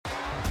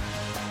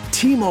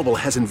T-Mobile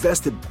has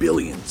invested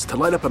billions to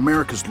light up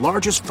America's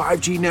largest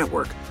 5G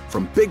network,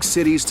 from big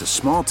cities to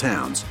small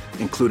towns,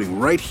 including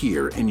right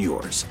here in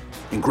yours.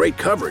 And great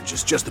coverage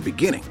is just the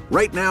beginning.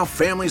 Right now,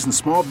 families and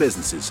small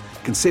businesses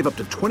can save up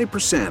to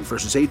 20%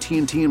 versus AT&T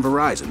and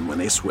Verizon when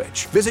they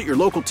switch. Visit your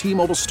local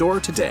T-Mobile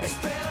store today.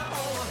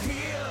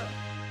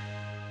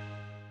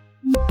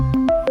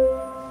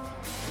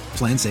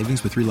 Plan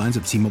savings with 3 lines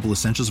of T-Mobile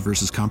Essentials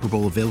versus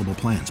comparable available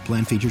plans.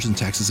 Plan features and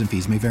taxes and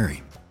fees may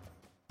vary.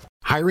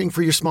 Hiring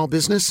for your small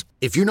business?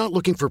 If you're not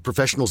looking for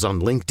professionals on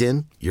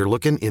LinkedIn, you're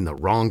looking in the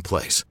wrong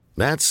place.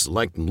 That's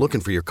like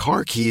looking for your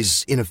car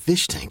keys in a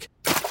fish tank.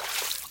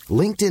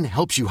 LinkedIn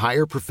helps you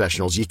hire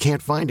professionals you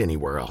can't find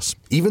anywhere else,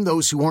 even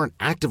those who aren't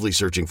actively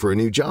searching for a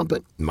new job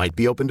but might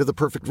be open to the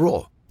perfect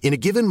role. In a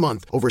given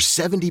month, over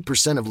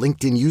 70% of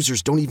LinkedIn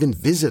users don't even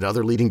visit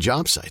other leading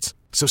job sites.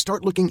 So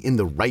start looking in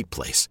the right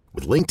place.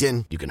 With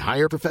LinkedIn, you can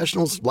hire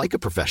professionals like a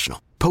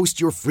professional.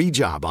 Post your free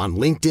job on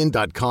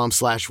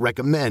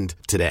linkedin.com/recommend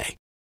today.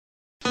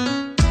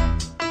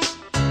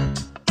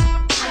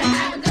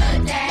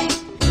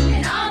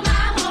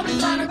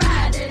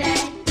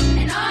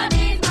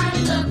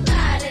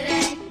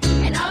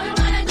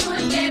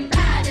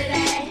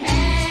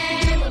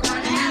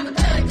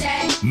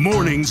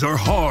 Mornings are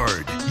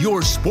hard.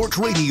 Your sports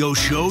radio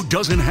show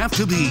doesn't have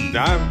to be.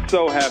 I'm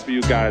so happy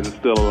you guys are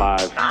still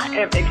alive. I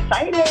am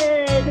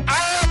excited.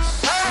 I am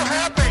so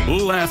happy.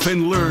 Laugh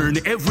and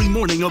learn every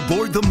morning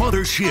aboard the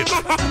mothership.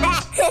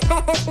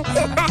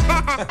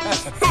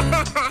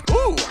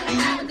 Ooh.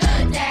 Have a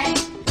good day.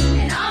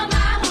 And all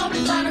my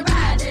homies gonna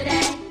ride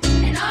today.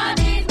 And all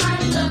these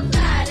mommies look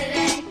fly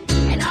today.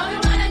 And all we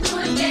wanna do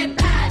is get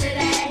by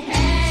today.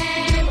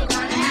 Hey, we're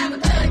gonna have a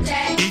good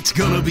day. It's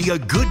gonna be a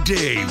good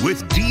day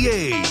with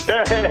DA.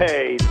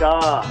 Hey,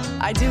 duh.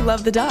 I do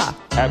love the duh.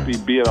 Happy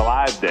Being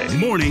Alive Day.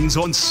 Mornings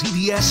on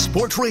CBS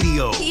Sports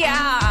Radio.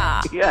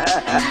 Yeah. Yeah.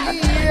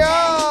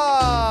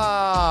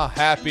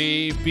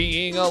 Happy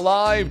Being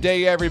Alive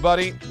Day,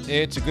 everybody.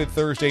 It's a good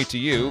Thursday to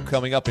you.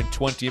 Coming up in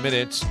 20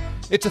 minutes,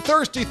 it's a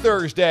Thirsty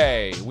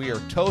Thursday. We are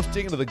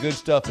toasting to the good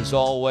stuff as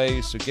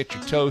always, so get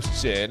your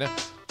toasts in.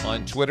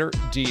 On Twitter,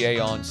 DA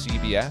on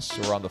CBS,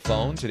 or on the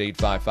phones at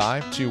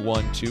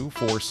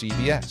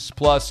 855-212-4CBS.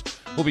 Plus,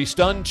 we'll be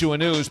stunned to a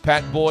news.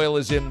 Pat Boyle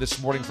is in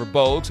this morning for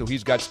Bogue, so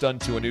he's got stunned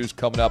to a news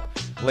coming up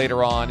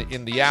later on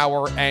in the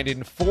hour. And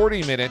in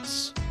 40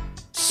 minutes,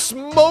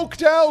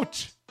 smoked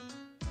out.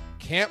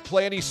 Can't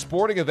play any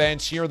sporting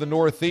events here in the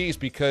Northeast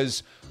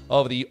because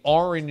of the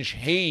orange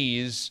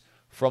haze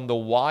from the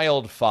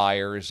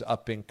wildfires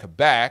up in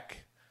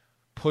Quebec,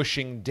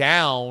 pushing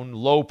down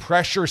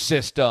low-pressure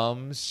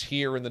systems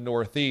here in the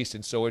Northeast.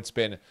 And so it's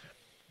been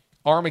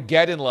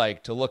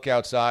Armageddon-like to look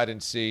outside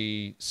and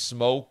see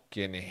smoke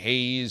and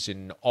haze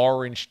and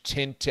orange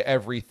tint to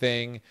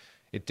everything.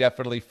 It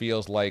definitely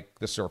feels like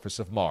the surface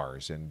of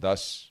Mars, and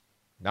thus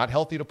not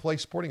healthy to play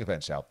sporting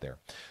events out there.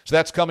 So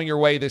that's coming your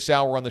way this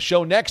hour on the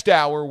show. Next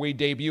hour, we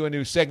debut a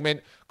new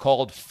segment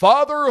called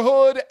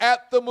Fatherhood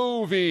at the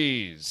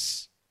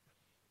Movies.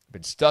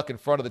 Been stuck in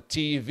front of the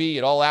TV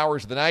at all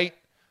hours of the night,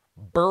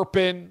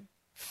 burping,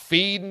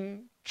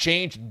 feeding,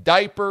 changing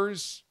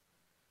diapers.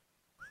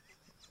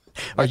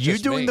 Are you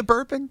doing the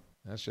burping?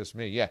 That's just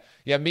me. Yeah.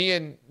 Me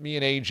and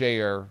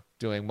AJ are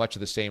doing much of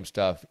the same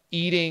stuff.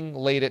 Eating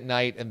late at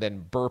night and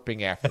then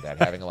burping after that,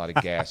 having a lot of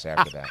gas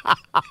after that.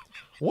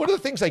 One of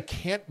the things I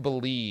can't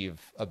believe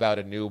about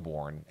a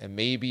newborn, and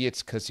maybe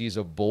it's because he's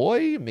a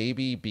boy,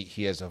 maybe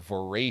he has a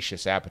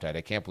voracious appetite.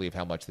 I can't believe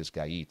how much this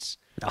guy eats.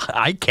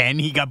 I can.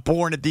 He got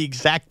born at the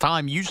exact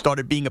time you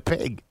started being a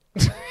pig.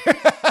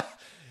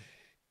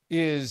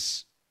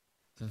 Is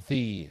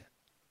the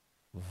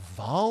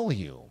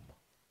volume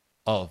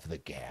of the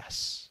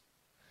gas.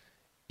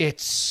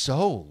 It's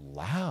so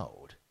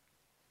loud.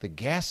 The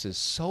gas is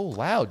so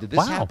loud. Did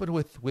this happen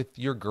with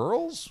your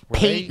girls?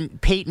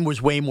 Peyton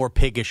was way more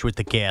piggish with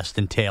the gas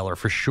than Taylor,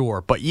 for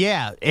sure. But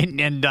yeah,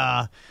 and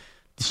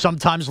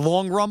sometimes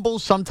long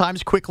rumbles,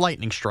 sometimes quick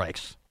lightning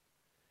strikes.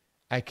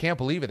 I can't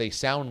believe it. They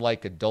sound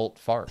like adult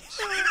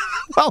farts.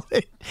 Well,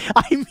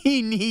 I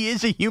mean, he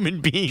is a human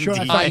being. Sure,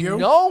 I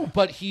know,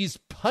 but he's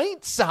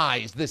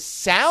pint-sized. The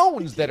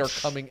sounds that are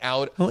coming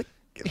out,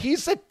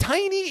 he's a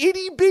tiny,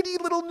 itty-bitty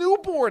little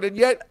newborn, and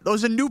yet...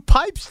 Those are new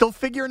pipes still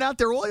figuring out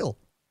their oil.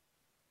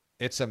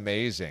 It's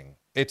amazing.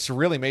 It's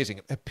really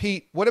amazing.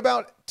 Pete, what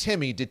about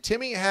Timmy? Did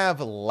Timmy have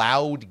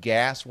loud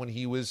gas when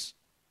he was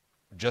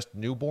just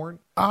newborn?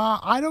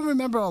 I don't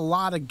remember a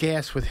lot of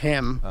gas with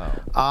him. Oh.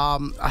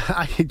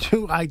 I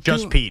do.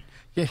 Just Pete.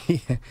 Yeah.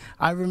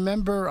 I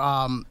remember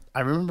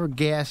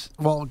gas.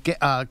 Well,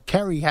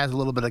 Kerry has a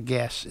little bit of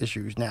gas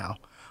issues now,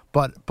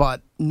 but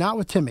not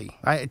with Timmy.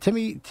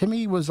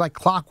 Timmy was like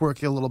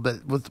clockwork a little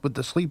bit with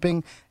the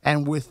sleeping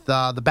and with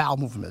the bowel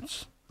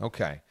movements.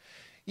 Okay.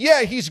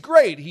 Yeah, he's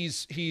great.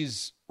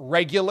 He's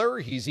regular.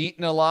 He's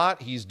eating a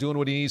lot. He's doing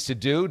what he needs to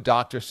do.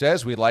 Doctor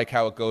says we like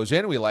how it goes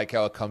in. We like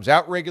how it comes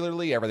out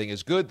regularly. Everything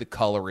is good. The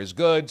color is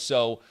good.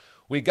 So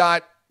we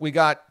got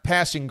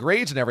passing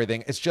grades and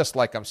everything. It's just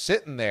like I'm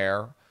sitting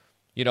there,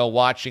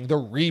 watching the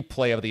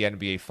replay of the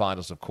NBA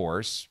Finals, of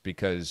course,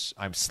 because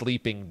I'm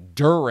sleeping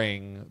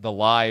during the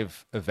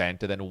live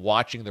event and then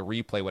watching the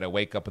replay when I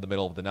wake up in the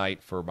middle of the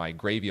night for my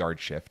graveyard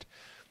shift.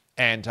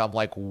 And I'm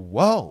like,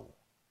 whoa,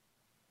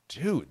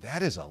 dude,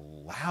 that is a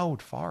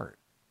loud fart.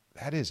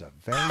 That is a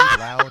very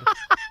loud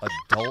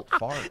adult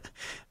fart.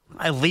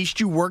 At least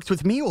you worked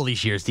with me all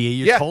these years,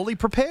 You're totally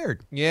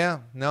prepared. Yeah,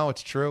 no,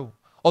 it's true.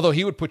 Although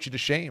he would put you to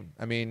shame.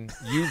 I mean,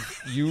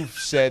 you've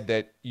said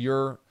that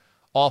you're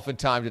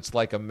oftentimes it's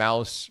like a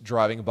mouse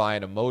driving by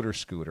in a motor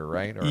scooter,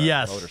 right? Or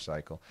yes. A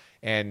motorcycle.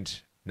 And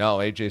no,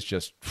 AJ's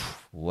just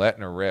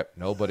letting her rip.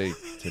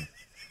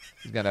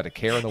 He's got not a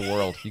care in the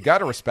world. You got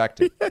to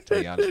respect it,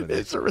 to be honest with you.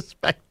 It's a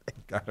respect.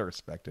 Got to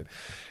respect it.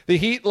 The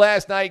Heat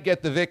last night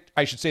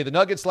the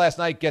Nuggets last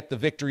night get the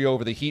victory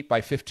over the Heat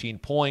by 15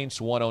 points,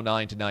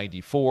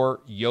 109-94.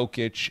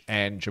 Jokic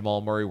and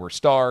Jamal Murray were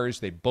stars.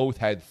 They both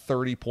had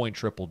 30-point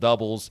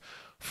triple-doubles.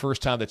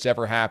 First time that's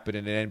ever happened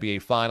in an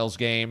NBA Finals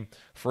game.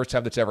 First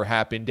time that's ever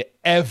happened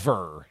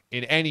ever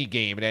in any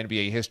game in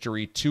NBA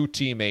history. Two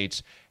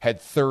teammates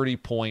had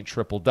 30-point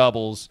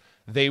triple-doubles.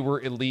 They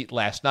were elite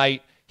last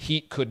night.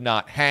 Heat could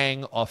not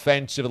hang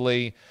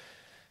offensively.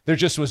 There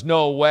just was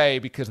no way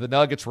because the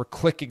Nuggets were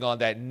clicking on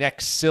that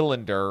next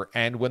cylinder.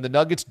 And when the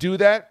Nuggets do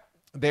that,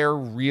 they're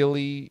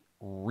really,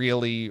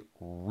 really,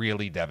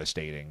 really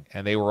devastating.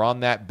 And they were on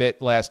that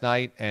bit last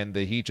night, and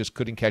the Heat just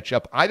couldn't catch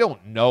up. I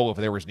don't know if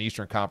there was an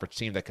Eastern Conference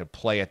team that could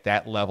play at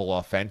that level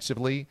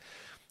offensively.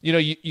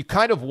 You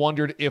kind of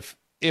wondered if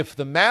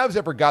the Mavs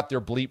ever got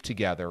their bleep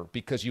together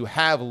because you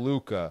have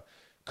Luka,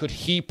 could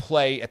he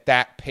play at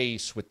that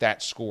pace with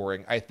that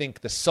scoring? I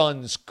think the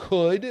Suns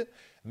could.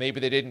 Maybe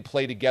they didn't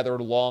play together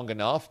long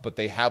enough, but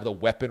they have the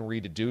weaponry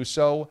to do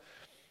so.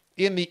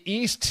 In the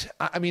East,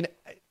 I mean,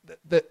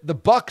 the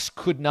Bucks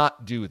could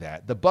not do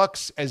that. The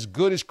Bucks, as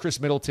good as Chris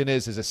Middleton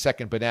is as a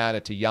second banana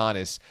to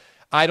Giannis,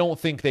 I don't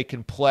think they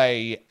can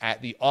play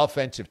at the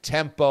offensive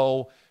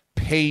tempo,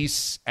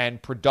 pace,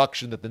 and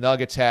production that the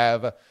Nuggets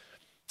have.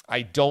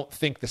 I don't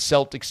think the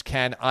Celtics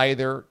can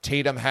either.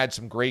 Tatum had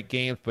some great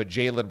games, but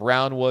Jaylen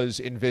Brown was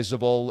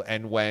invisible,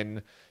 and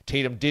when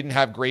Tatum didn't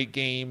have great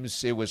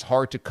games, it was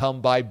hard to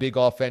come by big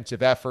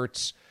offensive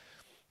efforts.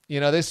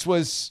 This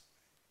was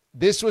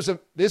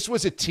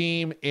a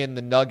team in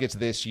the Nuggets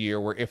this year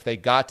where if they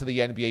got to the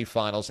NBA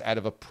Finals out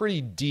of a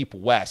pretty deep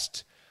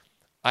West,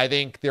 I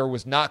think there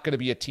was not going to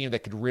be a team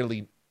that could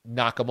really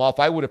knock them off.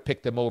 I would have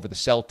picked them over the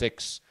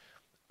Celtics.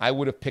 I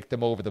would have picked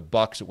them over the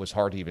Bucks. It was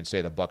hard to even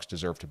say the Bucks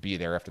deserved to be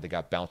there after they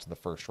got bounced in the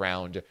first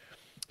round.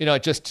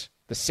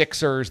 The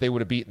Sixers, they would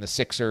have beaten the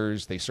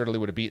Sixers. They certainly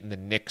would have beaten the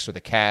Knicks or the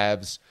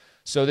Cavs.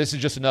 So this is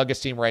just a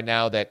Nuggets team right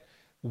now that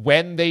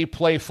when they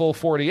play full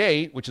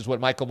 48, which is what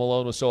Michael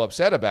Malone was so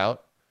upset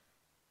about,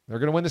 they're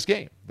going to win this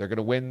game. They're going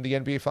to win the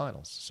NBA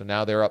Finals. So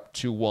now they're up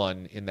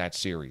 2-1 in that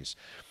series.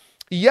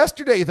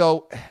 Yesterday,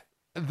 though,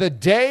 the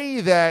day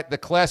that the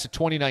class of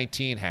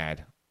 2019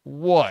 had,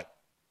 what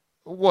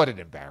an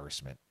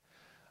embarrassment.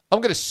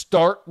 I'm going to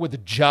start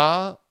with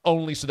Ja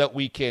only so that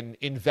we can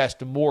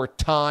invest more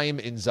time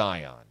in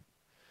Zion.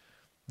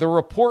 The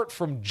report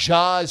from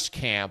Ja's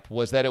camp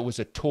was that it was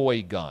a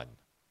toy gun.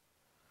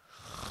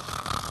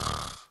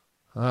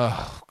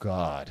 Oh,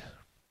 God.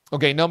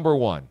 Okay, number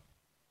one.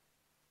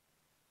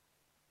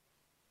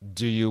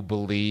 Do you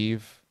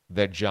believe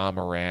that Ja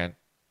Morant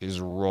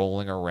is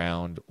rolling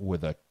around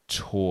with a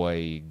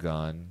toy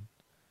gun?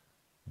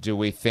 Do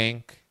we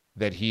think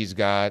that he's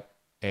got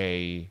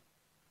a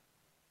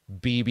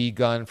BB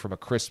gun from A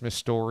Christmas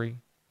Story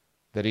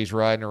that he's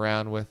riding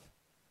around with?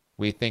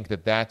 We think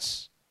that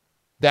that's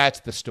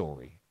the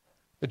story.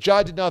 That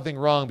Ja did nothing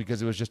wrong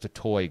because it was just a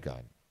toy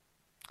gun.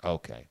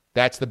 Okay.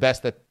 That's the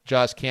best that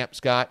Ja's camp's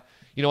got.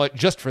 You know what?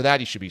 Just for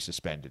that, he should be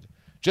suspended.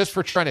 Just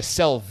for trying to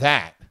sell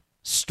that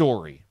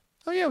story.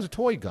 Oh, yeah, it was a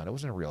toy gun. It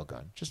wasn't a real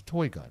gun. Just a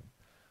toy gun.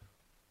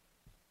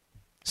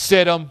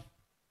 Sit him,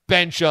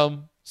 bench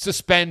him,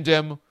 suspend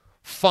him,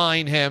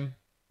 fine him.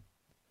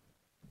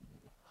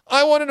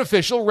 I want an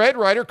official Red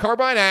Ryder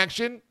carbine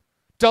action,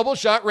 double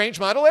shot range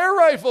model air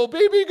rifle,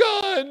 BB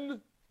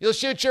gun. You'll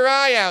shoot your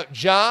eye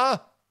out, Ja.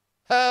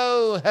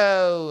 Ho,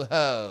 ho,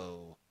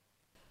 ho.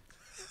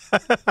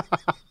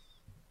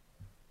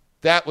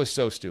 That was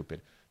so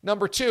stupid.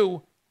 Number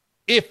two,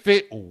 if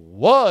it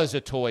was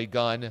a toy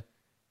gun,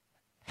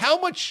 how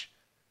much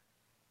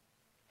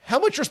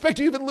respect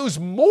do you even lose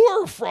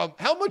more from?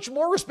 How much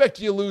more respect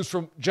do you lose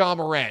from Ja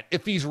Morant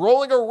if he's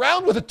rolling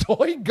around with a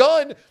toy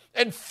gun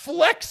and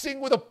flexing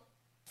with a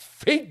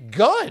fake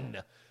gun?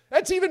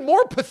 That's even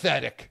more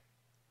pathetic.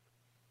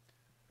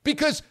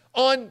 Because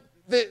on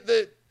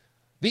the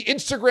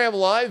Instagram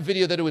Live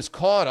video that it was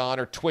caught on,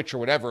 or Twitch or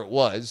whatever it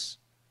was,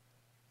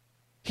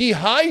 he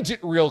hides it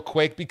real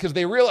quick because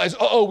they realize,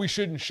 we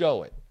shouldn't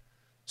show it.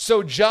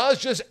 So Ja's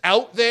just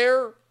out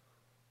there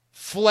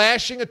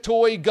flashing a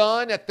toy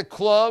gun at the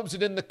clubs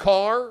and in the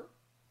car.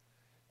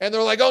 And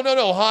they're like, oh,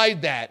 no,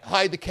 hide that.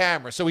 Hide the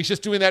camera. So he's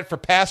just doing that for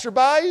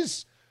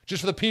passerbys?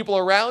 Just for the people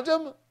around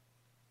him?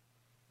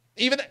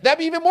 That'd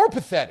be even more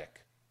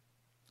pathetic.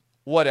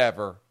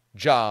 Whatever.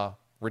 Ja,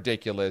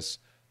 ridiculous,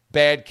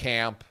 bad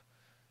camp,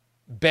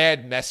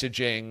 bad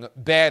messaging,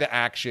 bad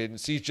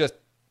actions.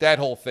 That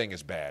whole thing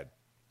is bad.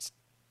 It's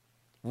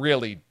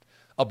really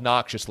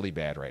obnoxiously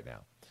bad right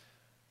now.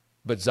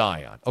 But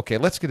Zion. Okay,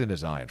 let's get into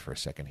Zion for a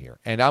second here.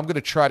 And I'm going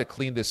to try to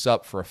clean this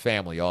up for a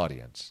family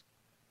audience.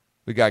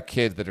 We got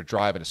kids that are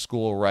driving to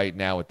school right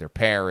now with their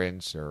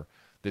parents, or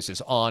this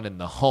is on in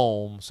the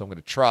home, so I'm going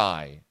to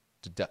try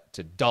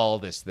to doll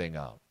this thing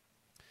up.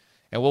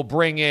 And we'll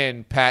bring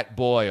in Pat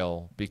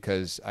Boyle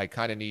because I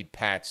kind of need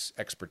Pat's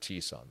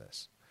expertise on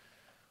this.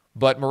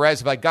 But,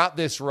 Merez, if I got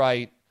this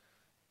right,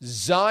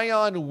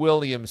 Zion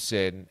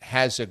Williamson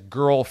has a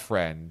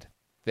girlfriend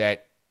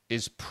that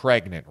is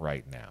pregnant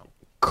right now.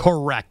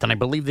 Correct. And I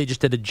believe they just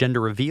did a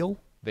gender reveal.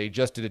 They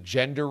just did a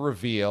gender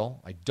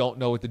reveal. I don't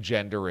know what the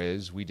gender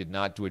is. We did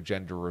not do a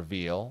gender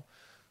reveal.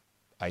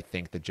 I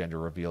think the gender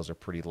reveals are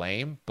pretty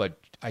lame, but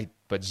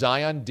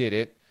Zion did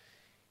it.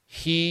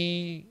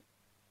 He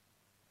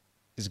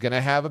is going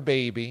to have a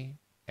baby,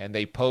 and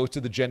they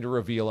posted the gender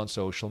reveal on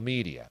social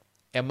media.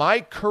 Am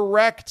I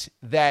correct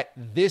that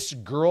this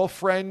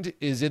girlfriend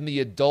is in the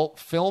adult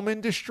film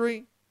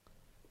industry?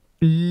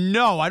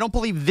 No, I don't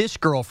believe this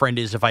girlfriend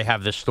is, if I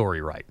have this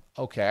story right.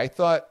 Okay, I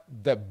thought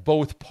that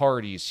both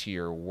parties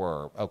here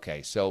were.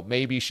 Okay, so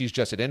maybe she's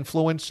just an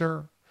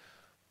influencer.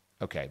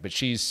 Okay, but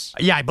she's...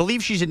 Yeah, I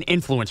believe she's an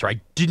influencer. I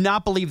do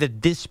not believe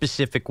that this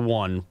specific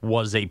one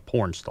was a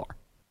porn star.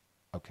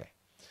 Okay.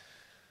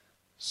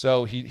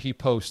 So he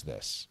posts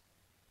this.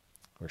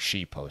 Or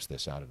she posts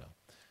this, I don't know.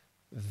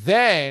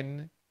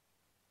 Then,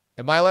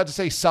 am I allowed to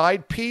say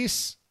side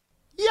piece?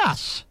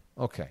 Yes.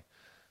 Okay.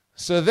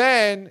 So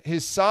then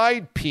his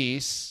side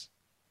piece,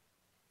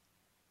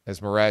 as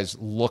Merez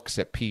looks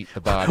at Pete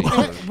the body.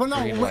 Well,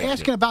 no, we're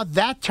asking about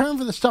that term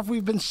for the stuff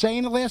we've been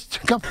saying the last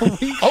couple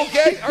of weeks.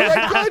 Okay, all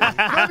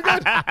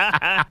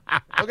right,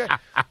 good. Okay.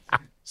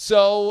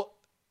 So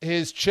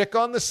his chick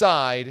on the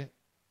side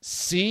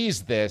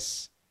sees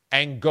this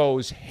and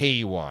goes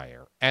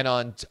haywire. And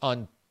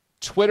on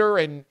Twitter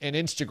and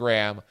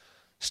Instagram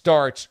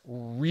starts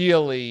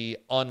really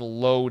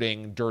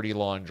unloading dirty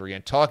laundry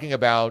and talking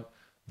about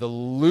the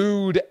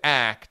lewd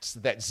acts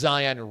that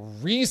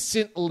Zion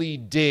recently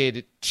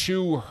did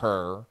to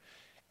her,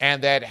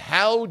 and that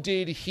how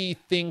did he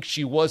think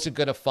she wasn't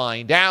going to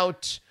find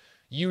out?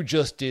 You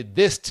just did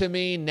this to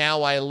me.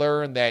 Now I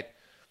learn that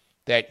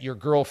your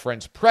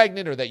girlfriend's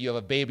pregnant or that you have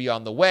a baby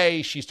on the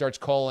way. She starts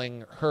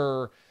calling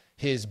her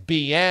his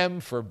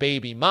BM for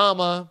baby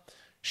mama.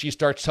 She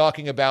starts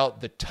talking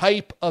about the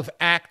type of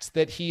acts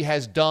that he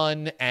has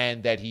done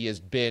and that he has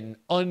been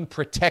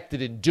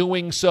unprotected in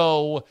doing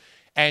so,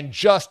 and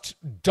just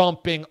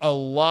dumping a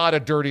lot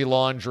of dirty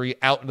laundry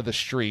out into the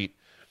street.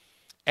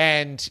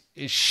 And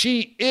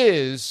she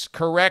is,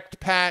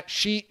 correct, Pat?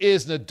 She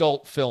is an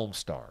adult film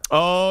star.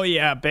 Oh,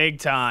 yeah, big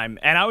time.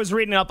 And I was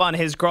reading up on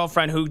his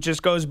girlfriend who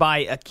just goes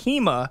by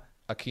Akima.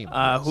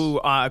 Yes. Who,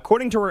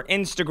 according to her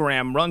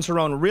Instagram, runs her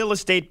own real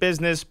estate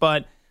business,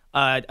 but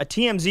a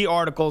TMZ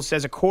article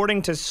says,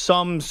 according to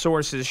some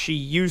sources, she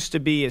used to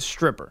be a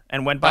stripper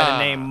and went by the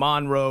name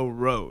Monroe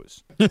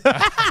Rose.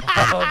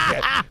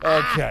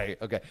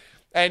 Okay.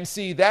 And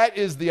see, that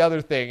is the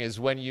other thing, is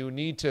when you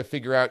need to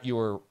figure out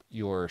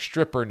your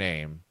stripper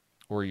name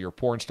or your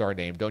porn star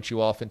name, don't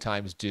you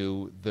oftentimes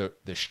do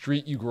the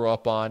street you grew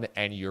up on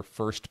and your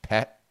first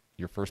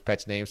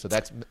pet's name? So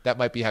that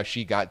might be how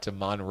she got to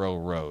Monroe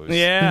Rose.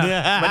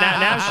 Yeah.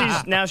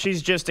 But now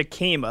she's just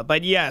Akima.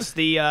 But yes,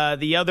 the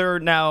other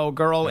now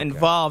girl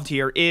involved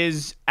here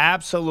is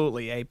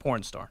absolutely a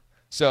porn star.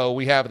 So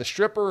we have the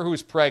stripper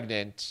who's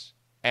pregnant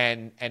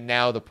and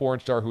now the porn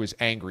star who is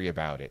angry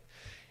about it.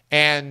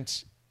 And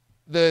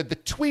the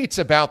tweets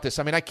about this,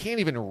 I mean, I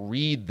can't even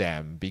read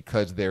them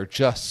because they're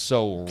just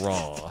so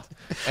raw.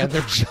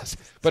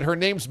 But her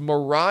name's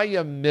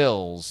Mariah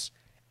Mills.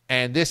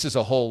 And this is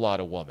a whole lot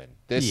of woman.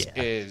 This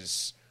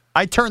is...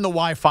 I turn the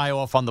Wi-Fi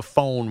off on the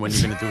phone when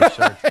you're going to do a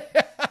search.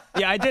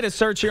 Yeah, I did a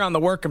search here on the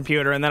work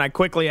computer, and then I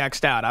quickly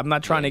X'd out. I'm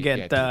not trying to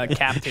get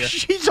capped here.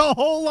 She's a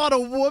whole lot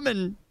of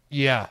woman.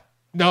 Yeah.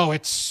 No,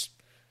 it's...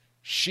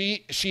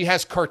 She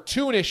has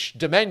cartoonish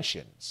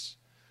dimensions.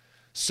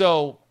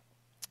 So...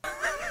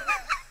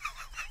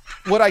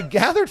 What I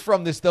gathered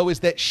from this, though,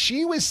 is that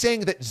she was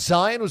saying that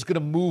Zion was going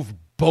to move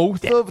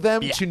both of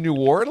them to New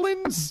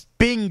Orleans?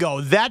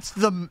 Bingo. That's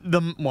the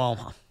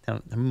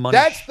money.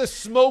 That's the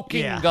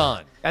smoking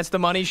gun. That's the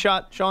money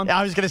shot, Sean?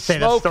 I was going to say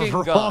smoking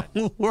that's the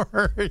wrong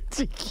word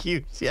to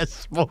use. Yes,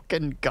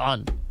 smoking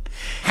gun.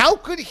 How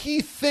could he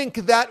think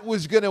that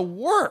was going to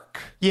work?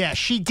 Yeah,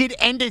 she did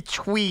end a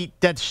tweet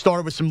that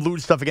started with some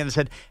lewd stuff again and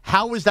said,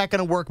 how is that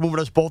going to work moving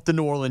us both to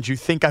New Orleans? You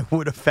think I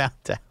would have found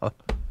out?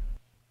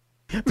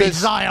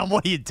 Zion,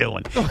 what are you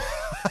doing?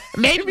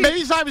 Maybe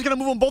Zion was going to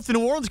move them both to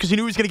New Orleans because he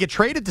knew he was going to get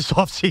traded this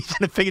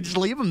offseason and figured just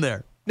leave him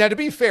there. Now, to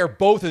be fair,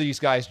 both of these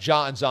guys,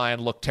 Ja and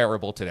Zion, look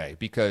terrible today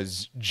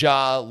because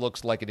Ja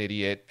looks like an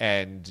idiot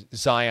and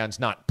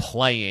Zion's not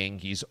playing.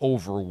 He's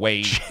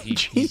overweight.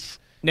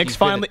 Nick's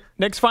finally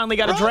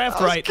got a draft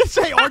right. I was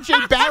going to say,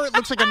 R.J. Barrett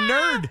looks like a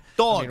nerd.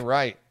 Dog. I mean,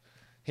 right.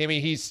 I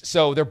mean,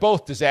 so they're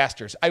both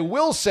disasters. I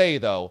will say,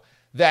 though,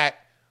 that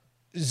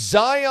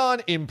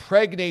Zion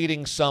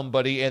impregnating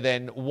somebody and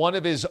then one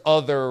of his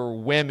other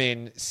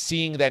women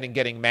seeing that and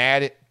getting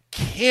mad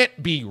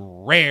can't be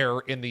rare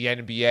in the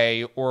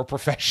NBA or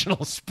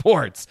professional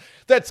sports.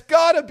 That's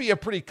got to be a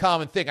pretty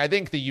common thing. I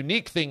think the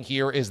unique thing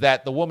here is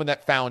that the woman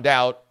that found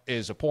out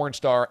is a porn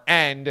star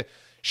and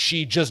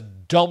she just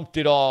dumped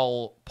it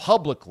all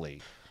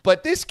publicly.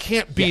 But this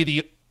can't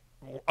be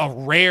a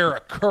rare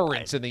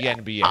occurrence in the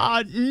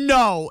NBA.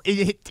 No,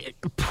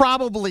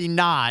 probably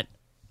not.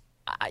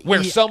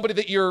 Where somebody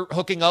that you're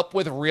hooking up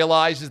with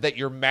realizes that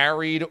you're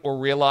married or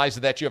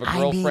realizes that you have a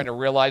girlfriend or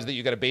realizes that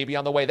you got a baby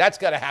on the way. That's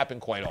got to happen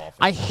quite often.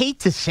 I hate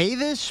to say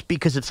this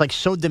because it's like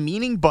so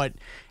demeaning, but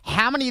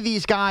how many of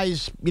these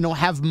guys,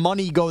 have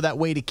money go that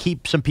way to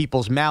keep some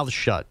people's mouths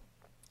shut?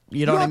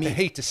 You know what I mean? I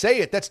hate to say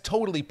it. That's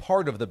totally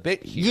part of the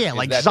bit here. Yeah,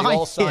 like that they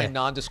all sign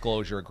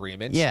non-disclosure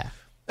agreements. Yeah.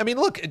 I mean,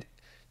 look,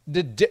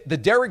 the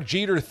Derek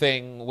Jeter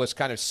thing was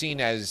kind of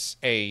seen as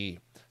a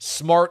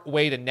smart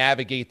way to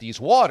navigate these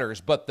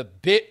waters, but the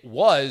bit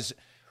was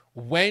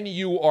when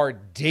you are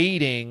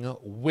dating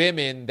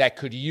women that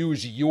could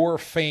use your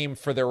fame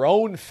for their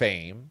own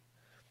fame,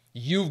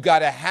 you've got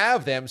to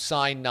have them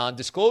sign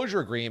non-disclosure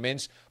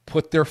agreements,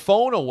 put their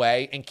phone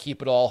away, and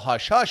keep it all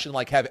hush-hush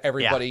and have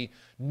everybody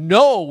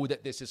know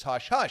that this is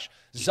hush-hush.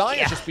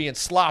 Zion's just being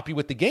sloppy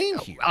with the game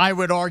here. I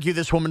would argue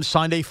this woman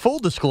signed a full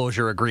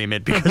disclosure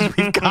agreement because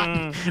we've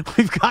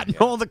gotten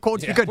all the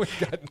quotes. And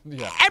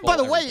by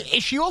the way,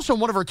 she also in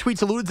one of her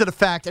tweets alluded to the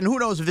fact, and who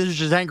knows if this is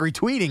just angry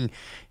tweeting,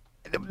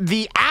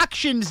 the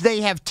actions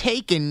they have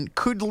taken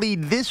could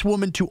lead this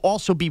woman to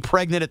also be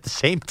pregnant at the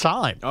same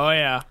time. Oh,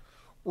 yeah.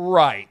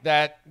 Right.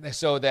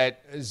 So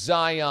that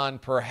Zion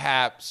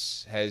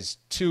perhaps has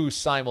two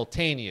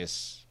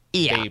simultaneous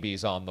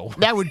babies on the way.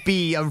 That would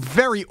be a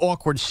very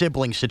awkward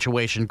sibling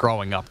situation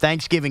growing up.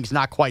 Thanksgiving's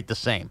not quite the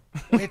same.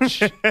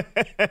 Which, you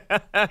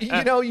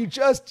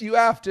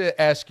have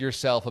to ask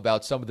yourself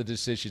about some of the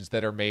decisions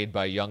that are made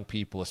by young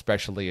people,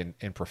 especially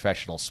in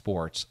professional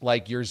sports.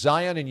 Like you're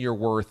Zion and you're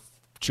worth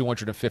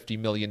 $250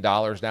 million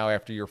now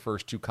after your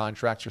first two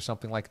contracts or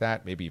something like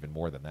that, maybe even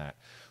more than that,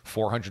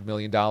 $400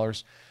 million.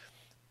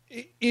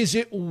 Is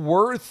it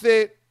worth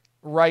it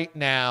right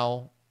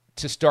now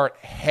to start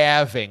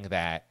having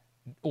that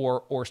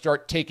or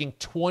start taking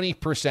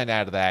 20%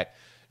 out of that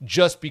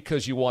just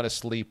because you want to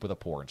sleep with a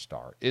porn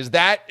star? Is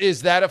that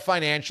a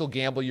financial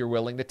gamble you're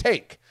willing to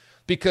take?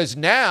 Because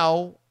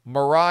now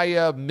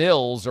Mariah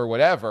Mills or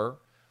whatever,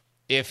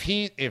 if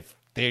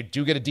they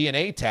do get a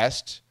DNA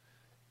test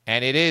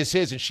and it is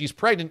his and she's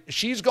pregnant,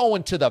 she's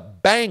going to the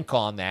bank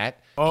on that.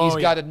 He's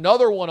got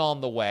another one on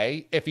the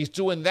way. If he's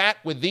doing that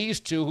with these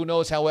two, who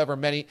knows however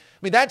many. I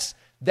mean,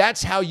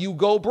 that's how you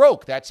go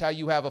broke. That's how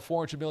you have a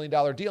 $400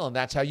 million deal, and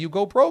that's how you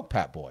go broke,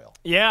 Pat Boyle.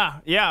 Yeah.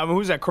 I mean,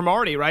 who's that?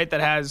 Cromartie, right?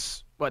 That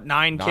has,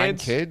 nine kids? 9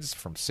 kids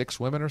from 6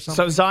 women or something?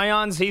 So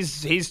Zion's,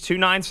 he's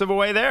 2/9 of the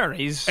way there.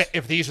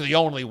 If these are the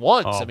only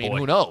ones,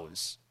 who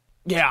knows?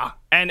 Yeah,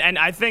 and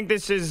I think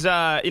this is,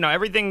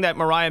 everything that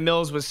Mariah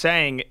Mills was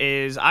saying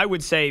is, I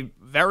would say,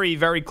 very,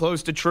 very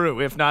close to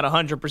true, if not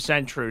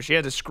 100% true. She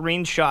had a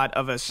screenshot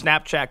of a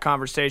Snapchat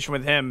conversation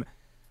with him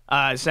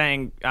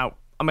saying, I'm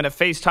going to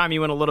FaceTime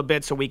you in a little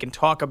bit so we can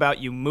talk about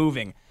you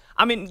moving.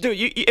 I mean, dude,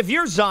 if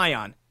you're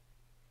Zion,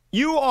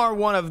 you are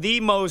one of the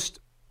most,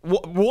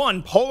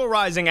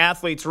 polarizing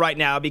athletes right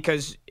now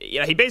because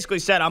he basically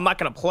said, I'm not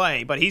going to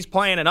play, but he's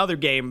playing another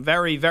game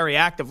very, very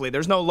actively.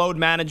 There's no load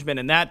management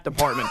in that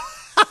department.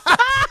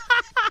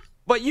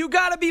 But you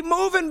got to be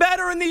moving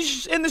better in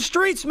the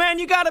streets, man.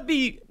 You got to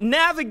be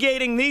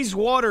navigating these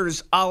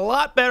waters a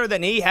lot better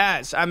than he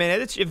has. I mean,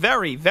 it's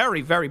very,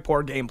 very, very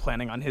poor game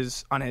planning on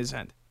his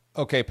end.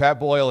 Okay, Pat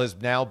Boyle has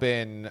now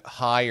been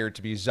hired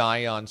to be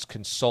Zion's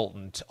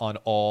consultant on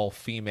all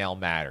female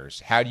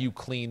matters. How do you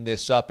clean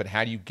this up, and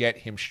how do you get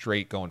him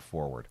straight going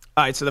forward?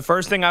 All right, so the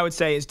first thing I would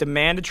say is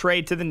demand a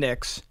trade to the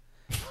Knicks.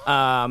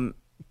 Move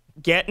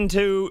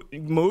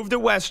to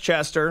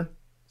Westchester,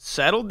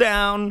 settle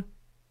down.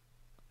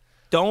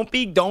 Don't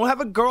have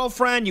a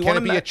girlfriend. Can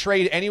it be a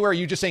trade anywhere? Are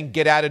you just saying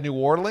get out of New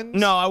Orleans?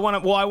 No, I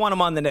want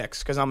him on the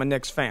Knicks because I'm a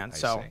Knicks fan. I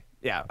see.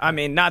 Yeah, I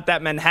mean, not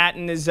that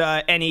Manhattan is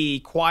any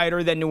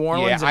quieter than New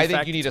Orleans. Yeah, I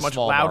think you need a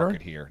small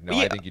market here. No,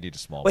 yeah. I think you need a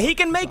small market. Well, he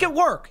can make it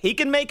work. He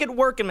can make it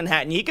work in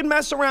Manhattan. He can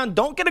mess around.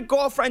 Don't get a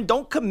girlfriend.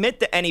 Don't commit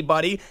to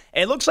anybody.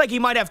 It looks like he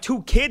might have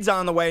 2 kids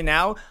on the way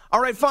now. All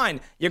right,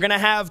 fine. You're going to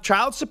have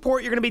child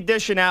support you're going to be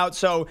dishing out,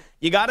 so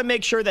you got to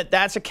make sure that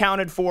that's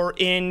accounted for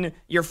in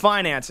your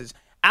finances.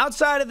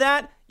 Outside of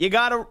that, you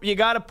got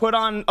to put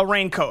on a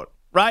raincoat,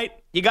 right?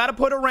 You got to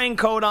put a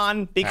raincoat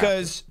on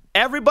because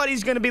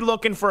everybody's going to be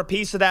looking for a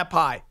piece of that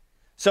pie.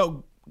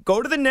 So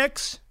go to the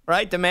Knicks,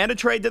 right? Demand a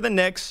trade to the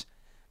Knicks.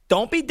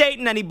 Don't be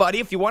dating anybody.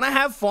 If you want to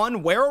have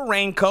fun, wear a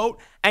raincoat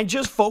and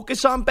just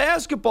focus on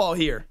basketball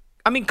here.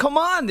 I mean, come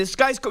on. This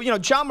guy's,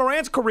 John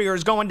Morant's career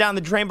is going down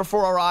the drain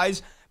before our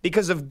eyes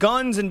because of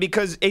guns and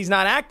because he's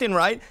not acting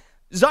right.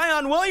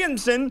 Zion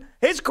Williamson,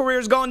 his career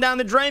is going down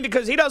the drain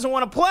because he doesn't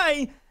want to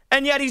play,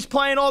 and yet he's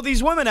playing all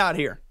these women out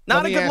here. Not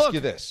Let a me good ask look. you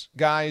this,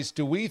 guys.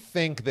 Do we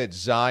think that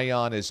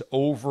Zion is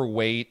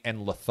overweight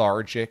and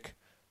lethargic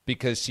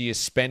because he is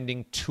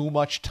spending too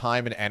much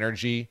time and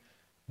energy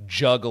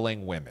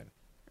juggling women?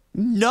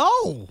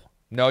 No.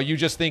 No, you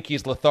just think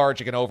he's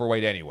lethargic and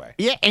overweight anyway.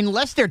 Yeah,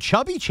 unless they're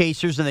chubby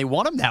chasers and they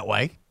want him that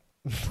way.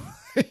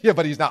 Yeah,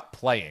 but he's not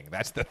playing.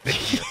 That's the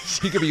thing.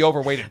 He could be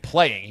overweight and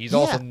playing. He's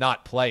also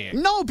not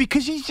playing. No,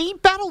 because he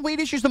battled weight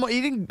issues.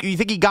 You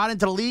think he got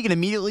into the league and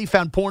immediately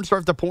found porn star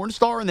after porn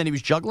star and then he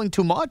was juggling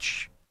too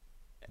much?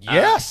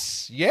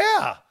 Yes.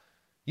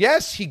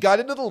 Yes, he got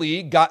into the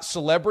league, got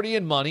celebrity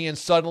and money, and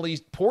suddenly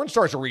porn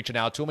stars are reaching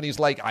out to him, and he's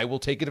like, I will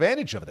take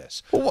advantage of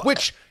this.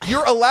 Which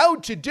you're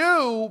allowed to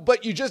do,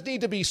 but you just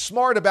need to be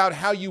smart about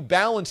how you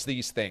balance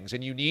these things.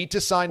 And you need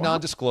to sign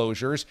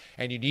non-disclosures,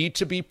 and you need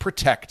to be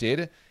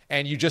protected,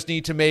 and you just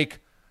need to make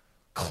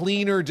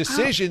cleaner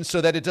decisions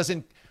so that it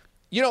doesn't...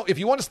 if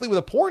you want to sleep with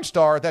a porn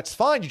star, that's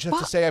fine. You just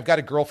have to say, I've got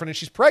a girlfriend and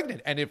she's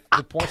pregnant. And if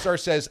the porn star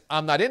says,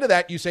 I'm not into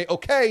that, you say,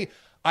 okay,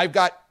 I've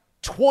got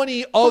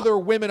 20 other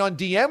women on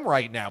DM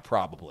right now,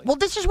 probably. Well,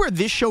 this is where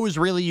this show is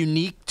really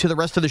unique to the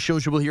rest of the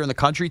shows you will hear in the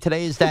country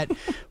today, is that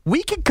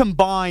we can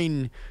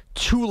combine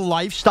two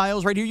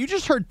lifestyles right here. You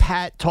just heard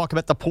Pat talk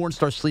about the porn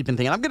star sleeping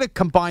thing, and I'm going to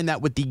combine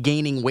that with the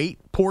gaining weight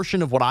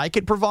portion of what I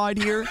could provide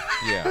here.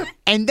 Yeah.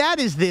 And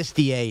that is this,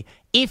 DA.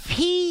 If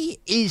he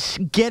is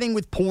getting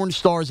with porn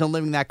stars and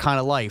living that kind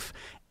of life,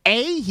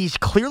 A, he's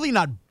clearly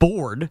not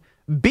bored.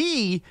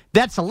 B,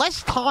 that's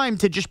less time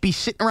to just be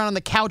sitting around on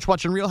the couch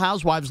watching Real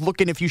Housewives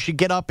looking if you should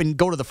get up and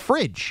go to the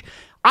fridge.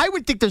 I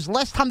would think there's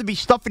less time to be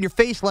stuffing your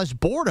face, less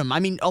boredom. I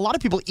mean, a lot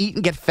of people eat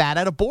and get fat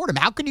out of boredom.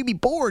 How can you be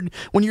bored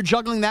when you're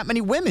juggling that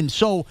many women?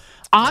 So,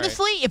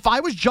 honestly, if I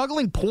was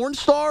juggling porn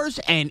stars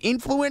and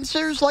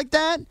influencers like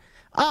that,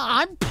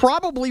 I'm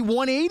probably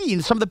 180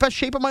 in some of the best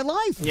shape of my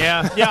life.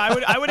 Yeah,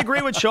 I would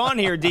agree with Sean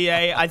here,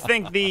 DA. I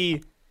think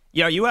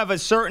you have a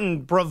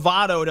certain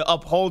bravado to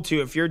uphold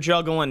to if you're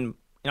juggling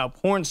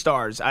porn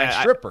stars. And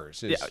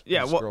strippers.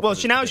 Well,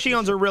 she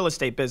owns a real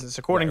estate business,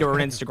 according to her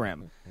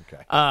Instagram.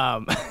 Okay.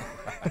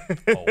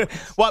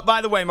 Well,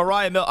 by the way,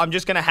 Mariah Mills, I'm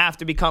just going to have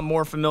to become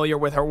more familiar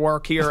with her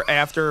work here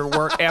after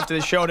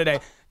the show today,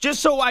 just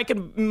so I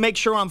can make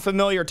sure I'm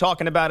familiar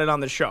talking about it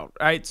on the show,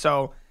 right?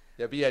 So...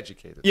 Yeah, be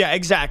educated. Yeah,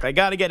 exactly. I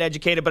got to get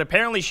educated. But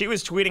apparently she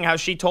was tweeting how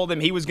she told him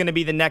he was going to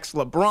be the next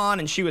LeBron,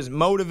 and she was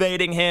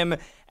motivating him,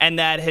 and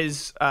that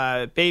his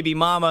baby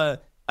mama,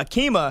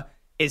 Akima,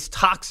 is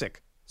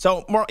toxic.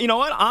 So, you know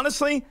what?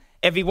 Honestly,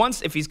 if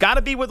he's got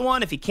to be with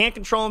one, if he can't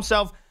control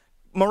himself,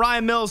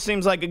 Mariah Mills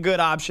seems like a good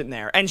option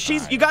there. And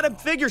you got to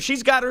figure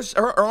she's got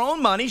her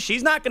own money.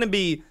 She's not going to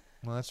be...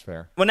 Well, that's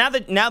fair. Well, now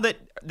that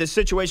the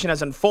situation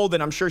has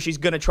unfolded, I'm sure she's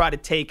going to try to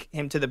take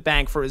him to the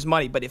bank for his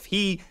money. But if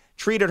he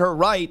treated her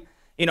right,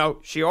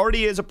 she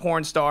already is a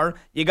porn star.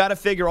 You got to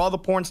figure all the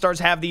porn stars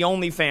have the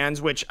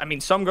OnlyFans, which, I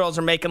mean, some girls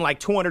are making like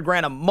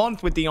 $200,000 a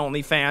month with the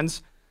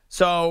OnlyFans.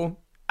 So...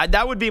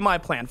 that would be my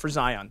plan for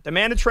Zion.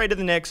 Demand a trade to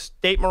the Knicks,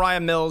 date Mariah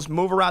Mills,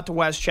 move her out to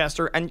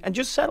Westchester, and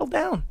just settle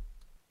down.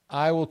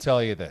 I will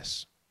tell you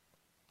this.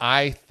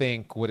 I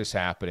think what is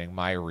happening,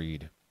 my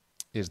read,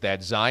 is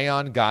that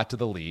Zion got to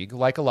the league,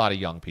 like a lot of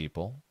young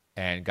people,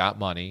 and got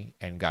money,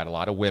 and got a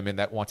lot of women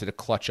that wanted to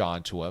clutch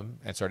onto him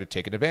and started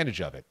taking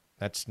advantage of it.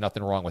 That's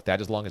nothing wrong with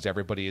that as long as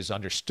everybody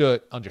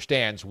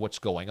understands what's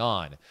going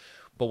on.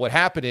 But what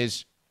happened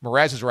is,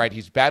 Mraz is right.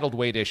 He's battled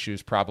weight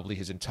issues probably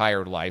his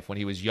entire life. When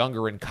he was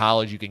younger in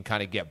college, you can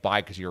kind of get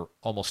by because you're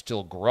almost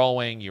still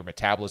growing. Your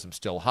metabolism's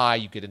still high.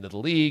 You get into the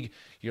league.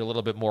 You're a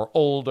little bit more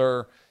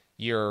older.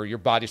 Your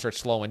body starts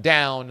slowing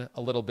down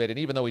a little bit. And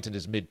even though he's in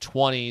his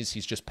mid-20s,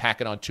 he's just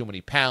packing on too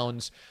many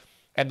pounds.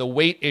 And the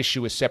weight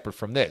issue is separate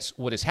from this.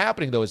 What is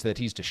happening, though, is that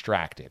he's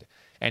distracted.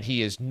 And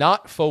he is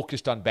not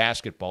focused on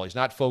basketball. He's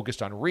not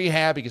focused on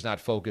rehab. He's not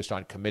focused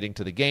on committing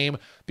to the game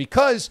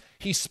because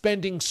he's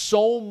spending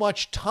so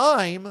much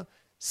time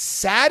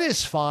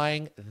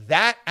satisfying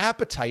that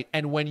appetite.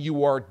 And when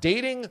you are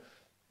dating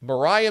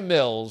Mariah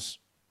Mills,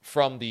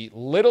 from the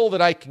little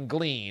that I can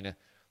glean,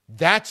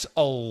 that's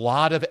a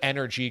lot of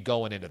energy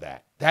going into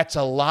that. That's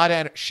a lot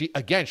of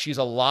she's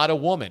a lot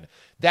of woman.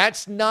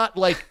 That's not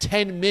like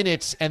 10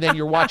 minutes and then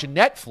you're watching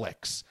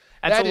Netflix.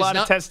 That's a lot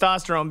of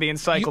testosterone being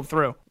cycled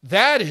through.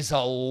 That is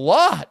a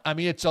lot. I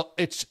mean,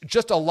 it's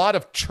just a lot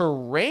of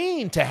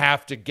terrain to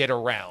have to get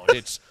around.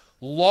 It's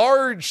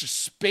large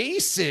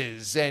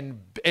spaces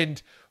and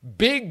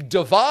big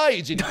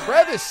divides and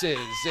crevices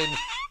and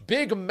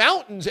big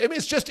mountains. I mean,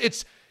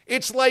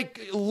 it's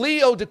like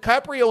Leo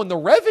DiCaprio in The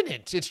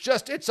Revenant.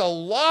 It's a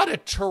lot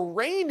of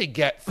terrain to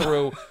get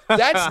through.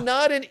 That's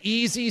not an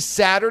easy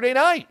Saturday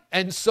night.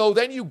 And so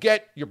then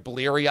you're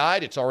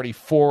bleary-eyed. It's already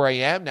 4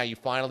 a.m. Now you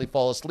finally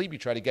fall asleep. You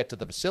try to get to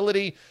the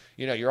facility.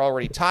 You're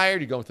already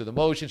tired. You're going through the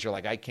motions. You're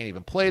like, I can't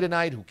even play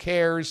tonight. Who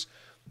cares?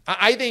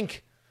 I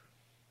think,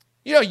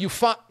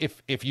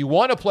 if you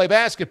want to play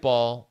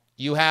basketball,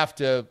 you have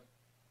to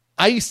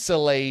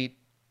isolate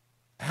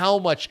how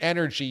much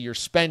energy you're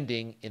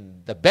spending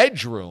in the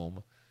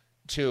bedroom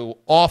to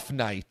off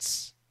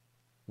nights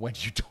when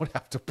you don't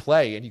have to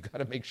play, and you got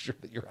to make sure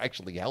that you're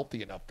actually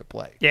healthy enough to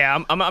play.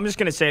 Yeah, I'm just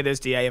going to say this,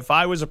 DA. If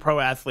I was a pro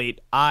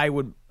athlete, I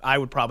would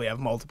probably have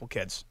multiple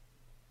kids.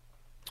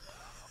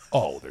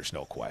 Oh, there's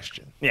no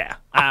question. Yeah,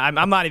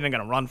 I'm not even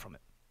going to run from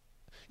it.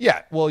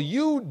 Yeah, well,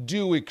 you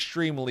do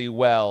extremely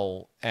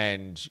well,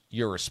 and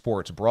you're a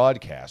sports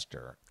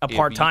broadcaster. A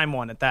part-time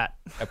one at that.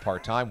 A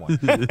part-time one.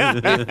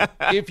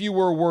 if you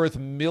were worth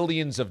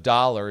millions of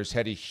dollars,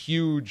 had a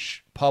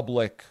huge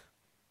public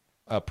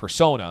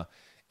persona,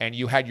 and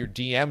you had your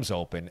DMs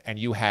open, and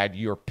you had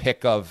your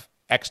pick of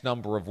X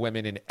number of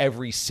women in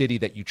every city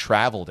that you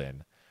traveled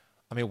in,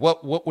 I mean,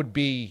 what would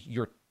be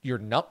your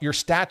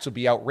stats would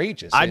be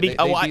outrageous.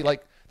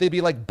 They'd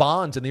be like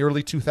bonds in the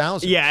early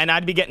 2000s. Yeah, and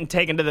I'd be getting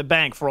taken to the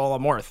bank for all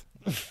I'm worth.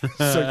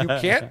 So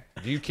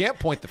you can't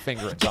point the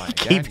finger at Zion.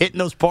 Keep hitting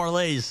those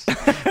parlays.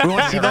 We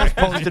won't see those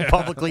posted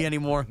publicly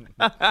anymore.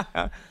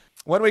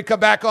 When we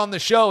come back on the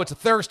show, it's a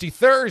Thirsty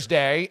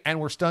Thursday, and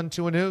we're stunned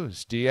to a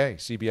news. DA,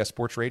 CBS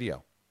Sports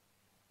Radio.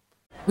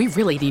 We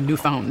really need new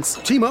phones.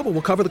 T-Mobile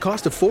will cover the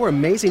cost of 4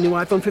 amazing new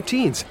iPhone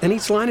 15s, and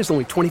each line is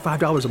only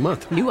 $25 a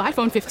month. New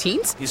iPhone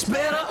 15s? It's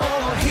better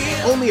over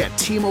here. Only at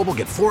T-Mobile,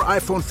 get 4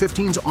 iPhone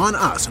 15s on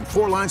us and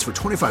 4 lines for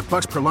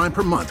 $25 per line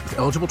per month with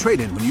eligible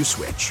trade-in when you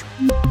switch.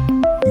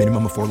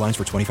 Minimum of 4 lines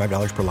for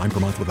 $25 per line per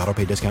month with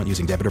autopay discount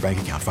using debit or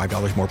bank account.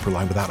 $5 more per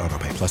line without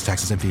autopay, plus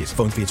taxes and fees.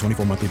 Phone fee at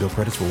 24 monthly bill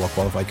credits for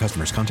well-qualified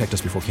customers. Contact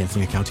us before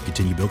canceling account to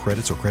continue bill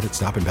credits or credit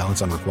stop and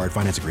balance on required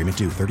finance agreement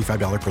due.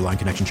 $35 per line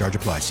connection charge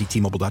applies. See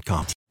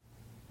T-Mobile.com.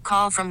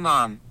 Call from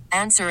mom.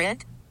 Answer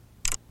it.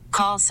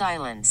 Call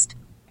silenced.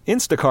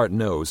 Instacart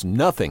knows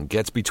nothing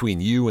gets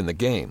between you and the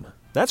game.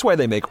 That's why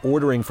they make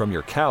ordering from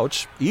your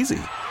couch easy.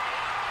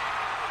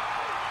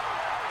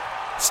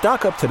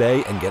 Stock up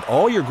today and get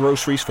all your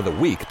groceries for the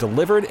week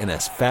delivered in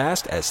as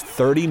fast as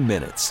 30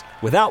 minutes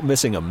without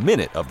missing a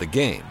minute of the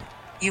game.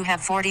 You have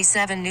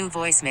 47 new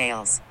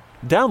voicemails.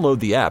 Download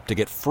the app to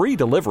get free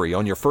delivery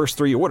on your first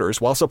 3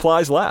 orders while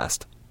supplies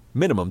last.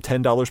 Minimum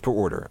 $10 per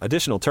order.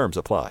 Additional terms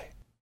apply.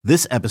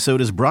 This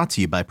episode is brought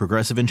to you by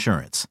Progressive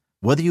Insurance.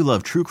 Whether you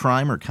love true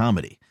crime or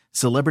comedy,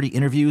 celebrity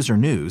interviews or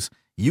news,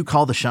 you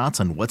call the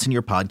shots on what's in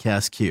your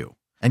podcast queue.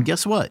 And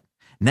guess what?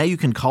 Now you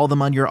can call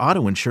them on your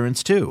auto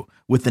insurance too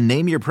with the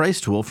Name Your Price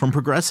tool from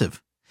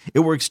Progressive. It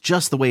works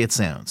just the way it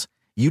sounds.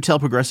 You tell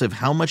Progressive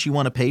how much you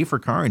want to pay for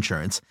car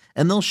insurance,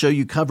 and they'll show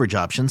you coverage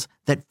options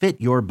that fit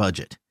your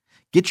budget.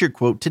 Get your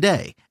quote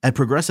today at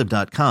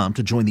Progressive.com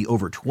to join the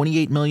over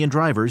 28 million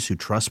drivers who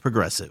trust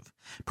Progressive.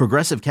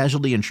 Progressive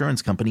Casualty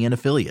Insurance Company and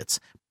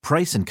Affiliates.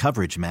 Price and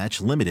coverage match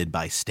limited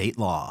by state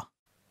law.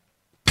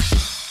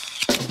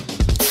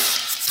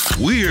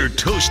 We're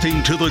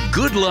toasting to the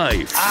good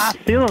life. I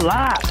feel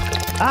alive.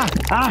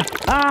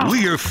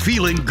 We are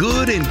feeling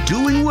good and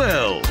doing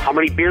well. How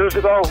many beers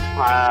ago?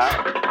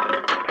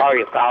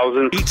 Probably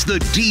 1,000. It's the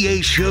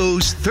DA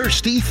Show's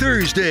Thirsty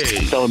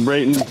Thursday.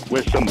 Celebrating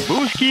with some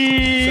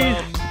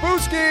booskies.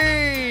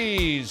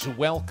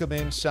 Welcome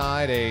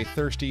inside a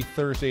Thirsty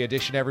Thursday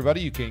edition,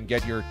 everybody. You can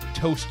get your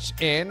toasts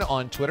in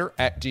on Twitter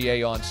at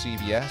DA on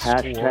CBS.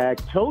 Hashtag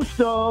toast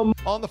them.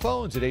 On the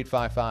phones at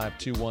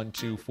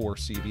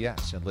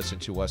 855-212-4CBS. And listen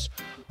to us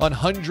on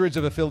hundreds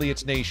of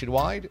affiliates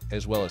nationwide,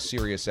 as well as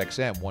Sirius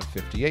XM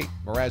 158.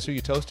 Mraz, who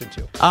you toasting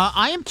to?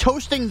 I am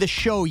toasting the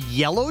show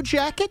Yellow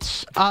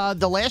Jackets.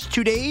 The last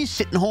 2 days,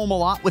 sitting home a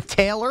lot with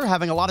Taylor,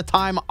 having a lot of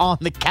time on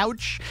the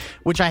couch,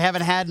 which I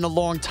haven't had in a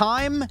long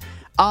time.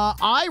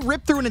 I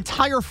ripped through an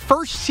entire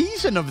first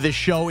season of this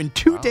show in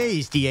 2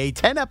 days, DA.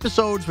 10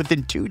 episodes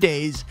within 2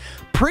 days.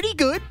 Pretty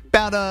good.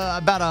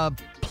 About a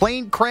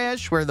plane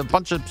crash where the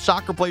bunch of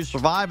soccer players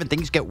survive and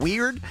things get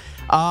weird.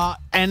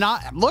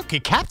 Look,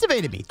 it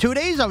captivated me. 2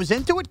 days, I was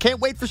into it. Can't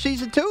wait for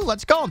season 2.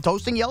 Let's go. I'm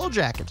toasting Yellow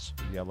Jackets.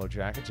 Yellow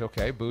Jackets,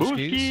 okay.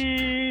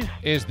 Booskies.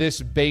 Is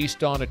this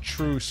based on a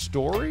true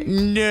story?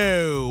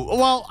 No.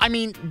 Well, I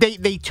mean,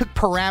 they took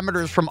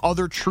parameters from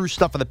other true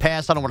stuff in the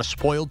past. I don't want to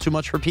spoil too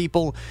much for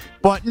people.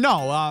 But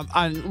no,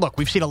 look,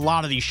 we've seen a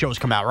lot of these shows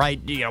come out, right?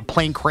 You know,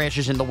 plane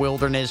crashes in the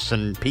wilderness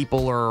and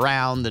people are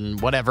around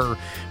and whatever.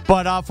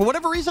 But for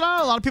whatever reason, I don't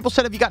know, a lot of people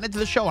said, have you gotten into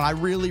the show? And I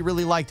really,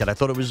 really liked it. I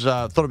thought it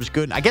was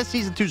good. I guess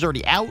season 2's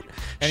already out.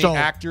 Any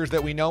actors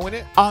that we know in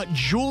it?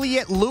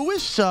 Juliette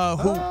Lewis,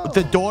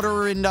 the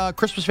daughter in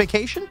Christmas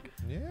Vacation.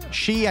 Yeah.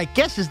 She, I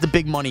guess, is the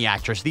big money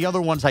actress. The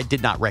other ones I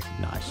did not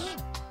recognize.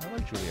 I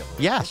like Juliette Lewis.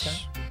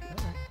 Yes.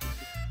 Okay.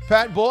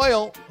 Pat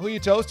Boyle, who you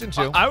toasting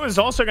to? I was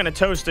also going to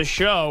toast a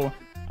show.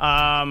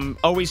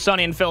 Always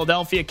Sunny in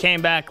Philadelphia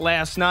came back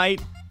last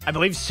night. I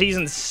believe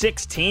season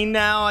 16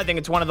 now. I think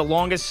it's one of the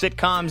longest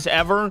sitcoms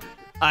ever.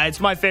 It's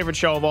my favorite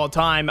show of all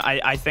time.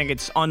 I think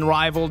it's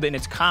unrivaled in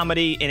its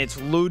comedy, in its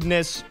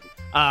lewdness.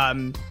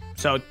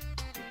 So,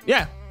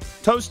 yeah.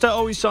 Toast to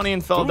Always Sunny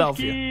in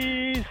Philadelphia.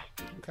 Bookies.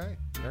 Okay,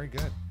 very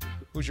good.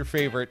 Who's your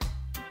favorite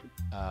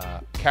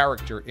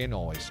character in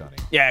Always Sunny?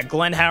 Yeah,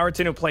 Glenn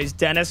Howerton, who plays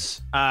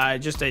Dennis.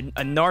 Just a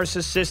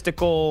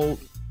narcissistical,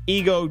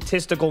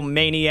 egotistical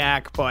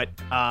maniac, but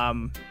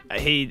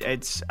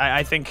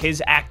I think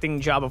his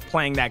acting job of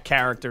playing that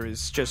character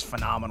is just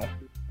phenomenal.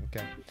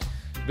 Okay.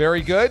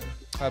 Very good.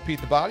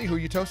 Pete the Body, who are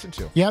you toasting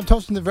to? Yeah, I'm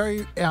toasting the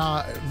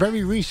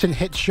very recent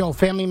hit show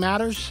Family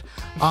Matters.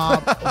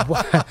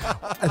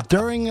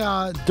 During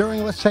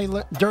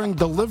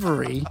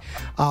delivery,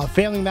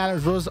 Family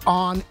Matters was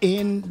on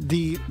in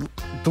the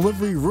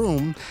delivery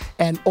room,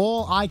 and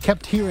all I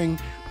kept hearing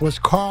was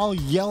Carl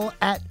yell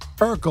at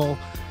Urkel,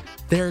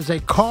 "There's a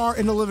car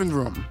in the living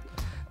room.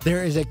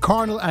 There is a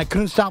car." I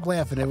couldn't stop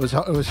laughing. It was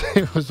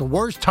the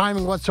worst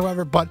timing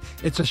whatsoever, but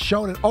it's a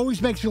show that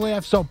always makes me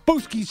laugh. So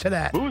booskies to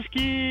that.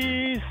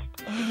 Booskies.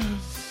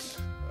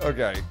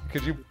 Okay,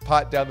 could you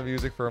pot down the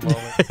music for a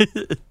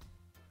moment?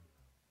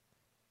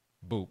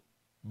 Boop,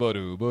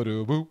 ba-doo,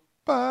 boop,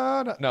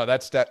 ba-da. No,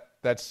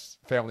 that's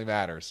Family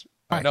Matters.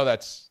 Right. No,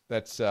 that's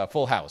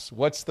Full House.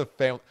 What's the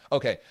family?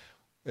 Okay,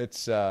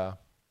 it's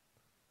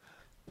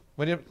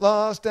when you're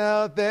lost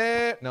out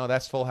there. No,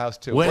 that's Full House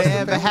too.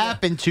 Whatever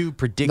happened to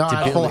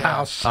predictability? No, Full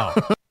House. Oh.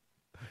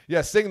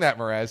 Yeah, sing that,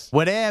 Mraz.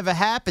 Whatever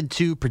happened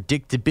to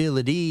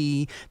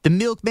predictability? The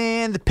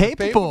milkman, the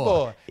paper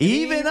boy,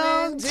 even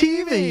on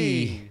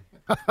TV.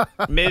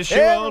 Miss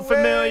your old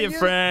familiar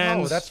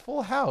friends. No, that's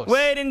Full House.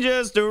 Waiting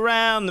just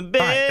around the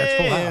bend. Right, that's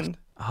Full House.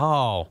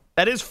 Oh.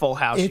 That is Full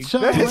House. It's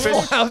That is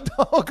Full House.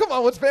 No, come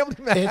on, what's Family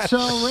Matters? It's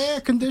a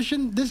rare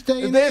condition this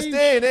day and This age.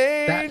 day and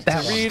age,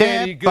 That to one. read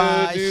any Step good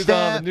by news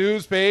step. on the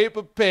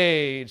newspaper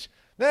page.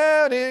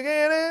 Now digging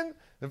in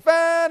to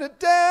find it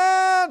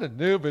down.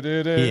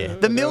 Yeah.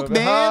 The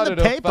milkman, the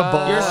paper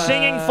boy. You're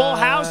singing Full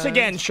House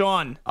again,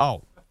 Sean.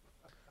 Oh.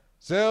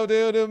 So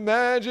do the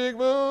magic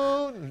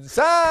moon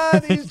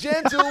inside these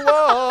gentle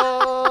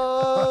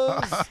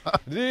walls.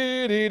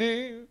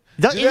 Do-do-do.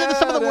 Don't you hear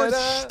some of the words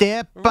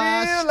step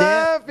by Real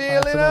step? life,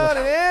 feeling on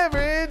it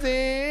every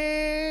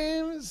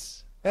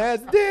dreams as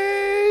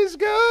days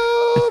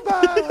go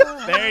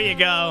by. There you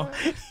go.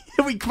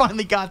 We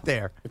finally got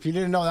there. If you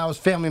didn't know, that was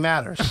Family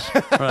Matters.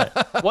 Right.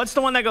 What's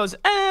the one that goes,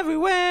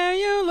 everywhere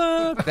you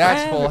look?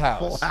 That's Full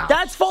House.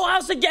 That's Full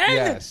House again?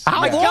 Yes.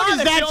 How yes. long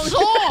is that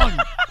song?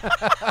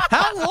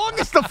 How long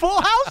is the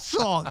Full House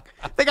song?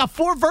 They got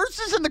 4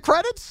 verses in the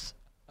credits?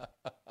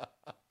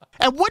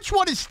 And which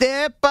one is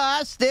step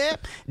by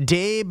step,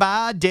 day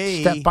by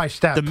day? Step by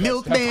step. The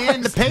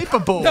milkman, the paper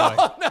boy. No,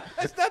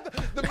 it's not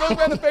the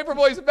milkman, the paper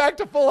boy is back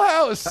to Full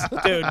House.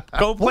 Dude,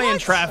 go play in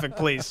traffic,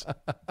 please.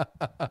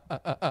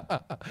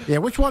 Yeah,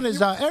 which one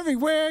is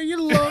everywhere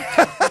you look?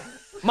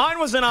 Mine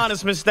was an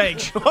honest mistake.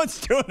 Sean's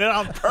doing it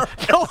on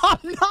purpose. No,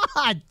 I'm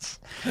not.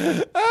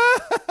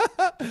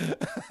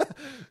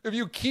 If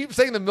you keep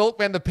saying the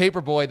milkman, the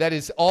paper boy, that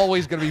is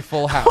always going to be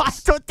Full I House.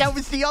 thought that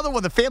was the other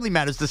one, the Family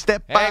Matters, the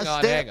step by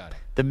step. Hang on.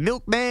 The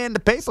milkman, the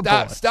paper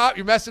boy. Stop,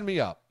 you're messing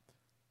me up.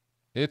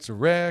 It's a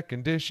rare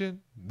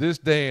condition this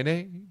day and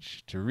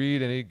age to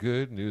read any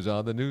good news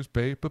on the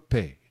newspaper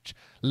page.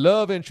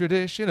 Love and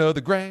tradition of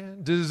the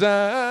grand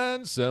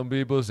design, some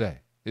people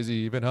say, is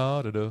even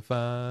harder to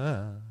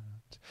find.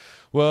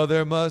 Well,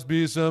 there must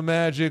be some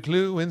magic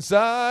clue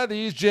inside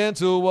these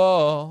gentle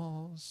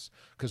walls,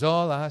 'cause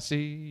all I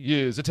see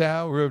is a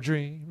tower of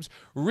dreams,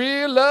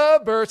 real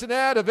love bursting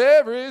out of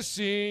every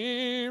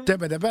seam.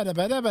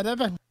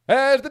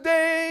 As the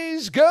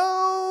days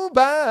go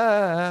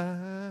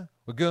by,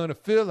 we're gonna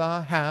fill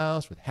our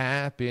house with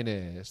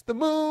happiness. The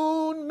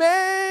moon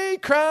may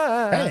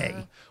cry.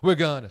 Hey. We're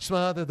gonna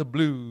smother the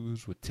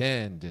blues with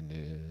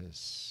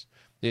tenderness.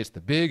 It's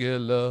the bigger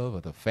love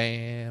of the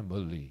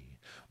family.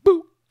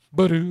 Boo,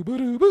 ba-doo,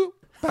 ba-doo, boo.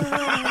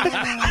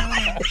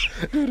 Ba.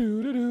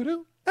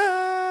 Do-do-do-do-do.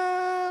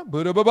 Ah,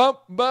 ba-da-ba-bum,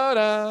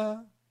 ba-da.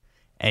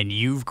 And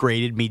you've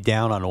graded me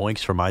down on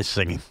Oinks for my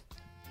singing.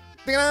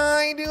 Did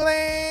I do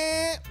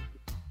that?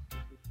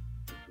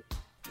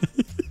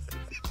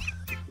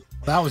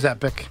 That was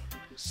epic.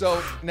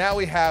 So now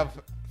we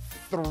have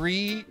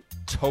 3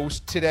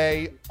 toasts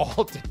today,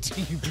 all to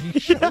TV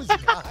shows,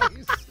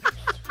 guys.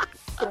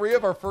 3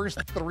 of our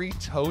first 3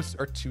 toasts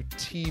are to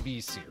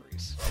TV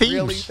series. Themes.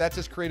 Really? That's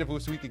as creative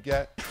as we could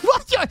get?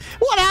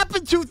 What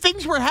happened to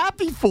things we're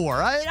happy for?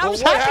 I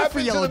was what happy for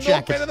happened Yellow to the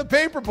Jackets. milkman and the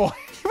paper boy?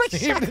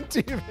 Even in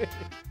TV.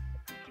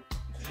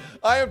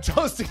 I am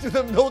toasting to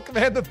the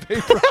milkman, the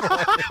paper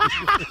boy.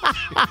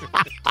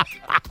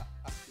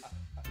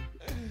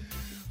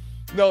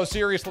 No,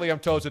 seriously, I'm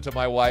toasting to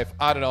my wife.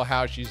 I don't know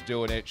how she's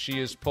doing it. She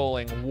is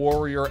pulling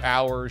warrior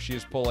hours. She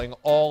is pulling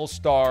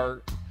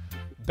all-star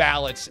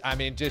ballots. I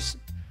mean, just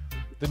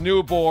the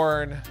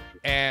newborn.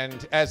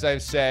 And as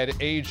I've said,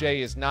 AJ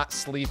is not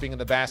sleeping in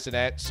the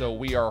bassinet, so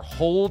we are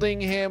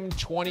holding him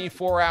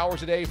 24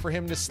 hours a day for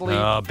him to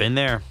sleep. Been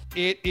there.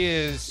 It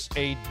is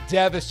a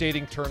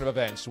devastating turn of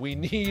events. We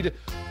need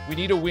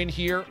a win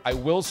here. I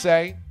will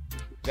say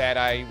that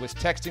I was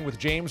texting with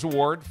James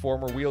Ward,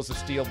 former Wheels of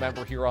Steel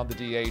member here on the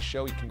DA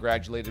show. He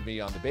congratulated me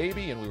on the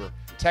baby, and we were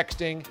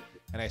texting.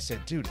 And I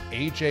said, dude,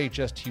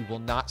 AJ he will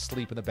not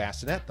sleep in the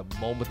bassinet. The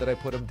moment that I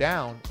put him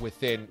down,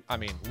 within,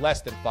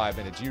 less than 5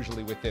 minutes,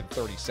 usually within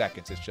 30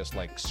 seconds, it's just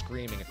like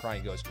screaming and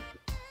crying. He goes,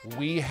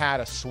 we had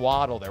a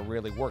swaddle that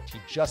really worked. He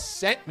just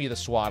sent me the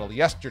swaddle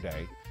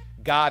yesterday,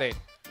 got it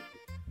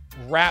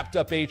wrapped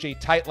up AJ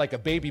tight like a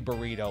baby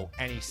burrito,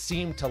 and he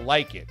seemed to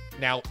like it.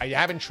 Now, I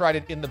haven't tried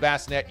it in the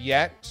bassinet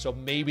yet, so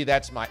maybe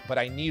but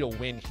I need a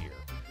win here.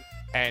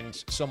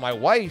 And so my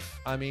wife,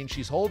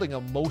 she's holding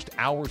him most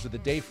hours of the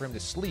day for him to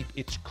sleep.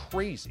 It's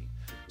crazy.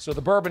 So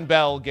the Bourbon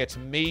Bell gets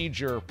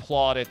major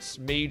plaudits,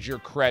 major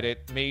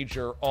credit,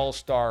 major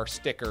all-star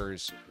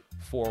stickers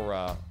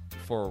for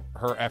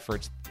her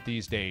efforts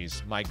these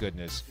days. My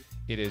goodness.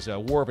 It is a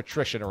war of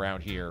attrition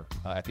around here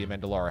at the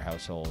Amendolara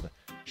household.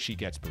 She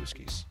gets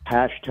Booskies.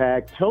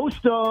 Hashtag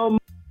toast 'em.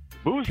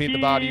 Booskies. Pete the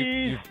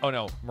Body. Oh,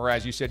 no.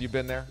 Mraz, you said you've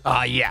been there?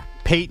 Yeah.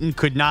 Peyton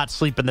could not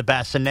sleep in the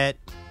bassinet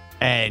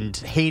and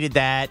hated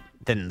that.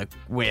 Then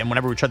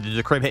whenever we tried to do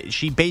the crib,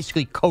 she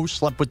basically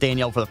co-slept with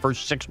Danielle for the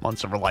first 6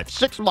 months of her life.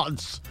 6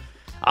 months.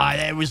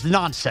 It was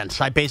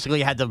nonsense. I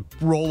basically had to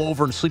roll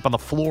over and sleep on the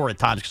floor at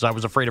times because I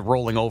was afraid of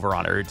rolling over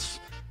on her. It's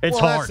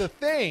hard. That's the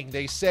thing.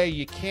 They say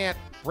you can't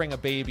bring a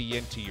baby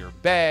into your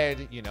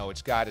bed.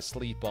 It's got to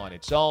sleep on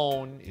its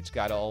own. It's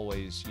got to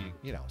always,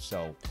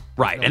 so.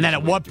 Right. And then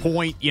at what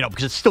point,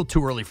 because it's still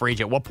too early for AJ,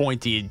 at what point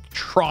do you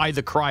try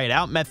the cry it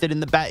out method in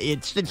the bed?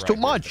 It's too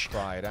much.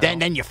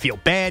 Then you feel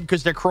bad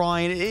because they're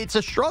crying. It's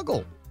a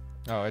struggle.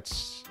 Oh,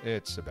 it's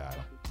a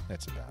battle.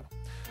 It's a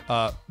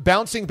battle.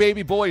 Bouncing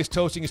baby boy is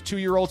toasting his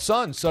 2-year-old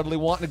son, suddenly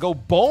wanting to go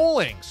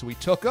bowling. So we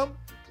took him.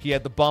 He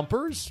had the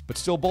bumpers, but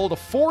still bowled a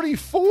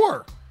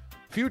 44.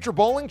 Future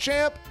bowling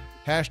champ.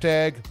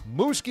 Hashtag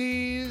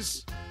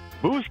Mooskies.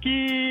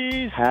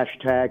 Booskies.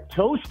 Hashtag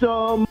toast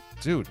 'em.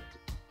 Dude,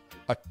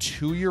 a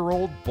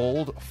 2-year-old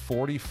bowled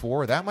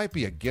 44. That might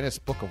be a Guinness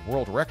Book of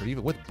World Record,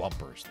 even with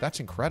bumpers. That's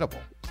incredible.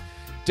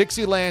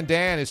 Dixieland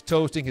Dan is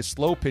toasting his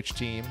slow pitch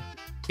team.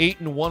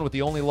 8-1 with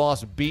the only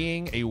loss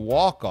being a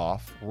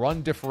walk-off.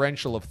 Run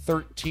differential of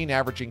 13,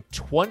 averaging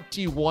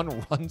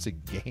 21 runs a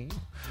game.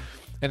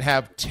 And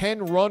have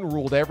 10-run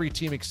ruled every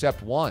team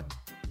except one.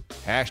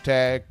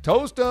 Hashtag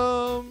toast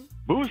 'em.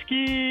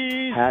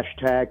 Booskies.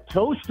 Hashtag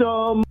toast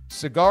 'em.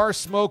 Cigar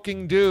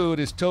smoking dude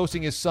is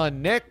toasting his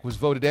son Nick, was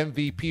voted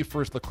MVP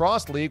for his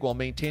lacrosse league while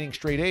maintaining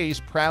straight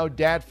A's. Proud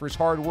dad for his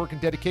hard work and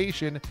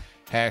dedication.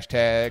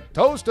 Hashtag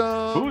toast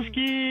 'em.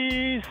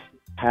 Booskies.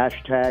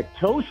 Hashtag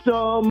toast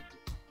 'em.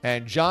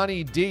 And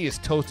Johnny D is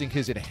toasting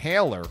his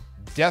inhaler.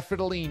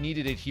 Definitely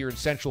needed it here in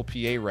Central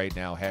PA right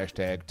now.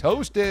 Hashtag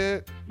toast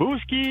it.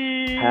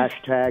 Booskies.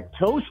 Hashtag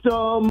toast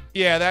 'em.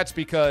 Yeah, that's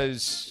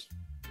because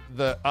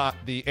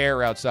the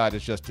air outside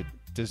is just a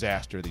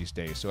disaster these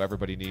days. So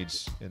everybody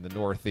needs in the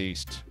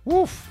Northeast.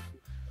 Woof.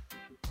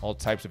 All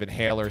types of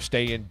inhalers.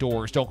 Stay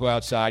indoors. Don't go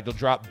outside. You'll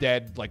drop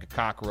dead like a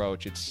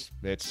cockroach. It's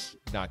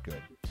not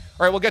good.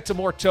 All right, we'll get to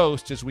more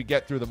toast as we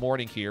get through the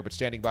morning here. But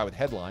standing by with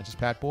headlines is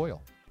Pat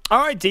Boyle. All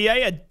right,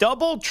 DA, a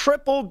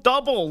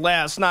triple-double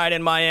last night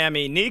in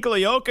Miami. Nikola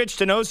Jokic,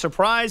 to no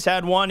surprise,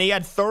 had one. He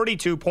had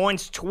 32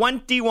 points,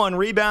 21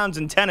 rebounds,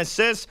 and 10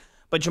 assists.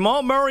 But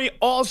Jamal Murray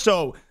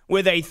also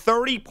with a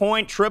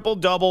 30-point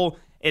triple-double.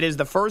 It is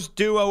the first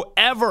duo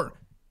ever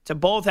to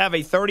both have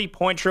a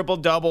 30-point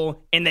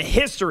triple-double in the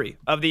history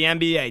of the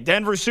NBA.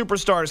 Denver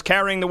Superstars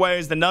carrying the way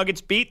as the Nuggets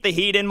beat the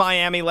Heat in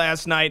Miami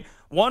last night,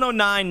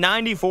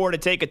 109-94 to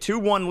take a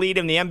 2-1 lead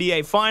in the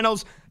NBA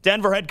Finals.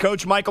 Denver head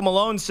coach Michael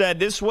Malone said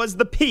this was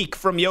the peak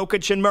from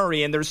Jokic and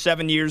Murray in their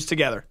 7 years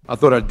together. I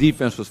thought our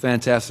defense was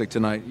fantastic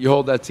tonight. You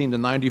hold that team to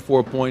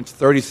 94 points,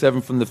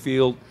 37 from the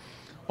field,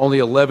 only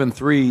 11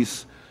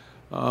 threes.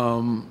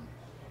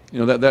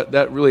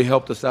 That really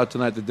helped us out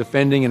tonight, the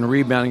defending and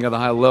rebounding at a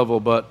high level,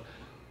 but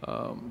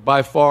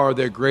by far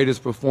their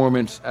greatest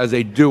performance as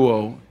a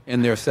duo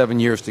in their 7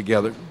 years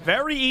together.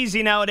 Very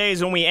easy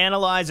nowadays when we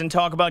analyze and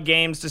talk about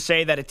games to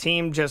say that a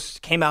team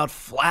just came out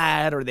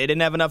flat or they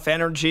didn't have enough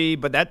energy,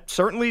 but that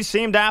certainly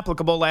seemed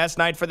applicable last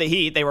night for the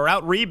Heat. They were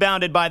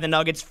out-rebounded by the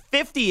Nuggets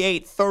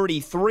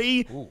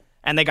 58-33,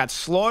 and they got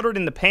slaughtered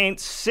in the paint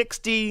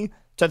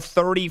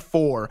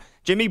 60-34.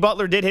 Jimmy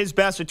Butler did his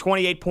best with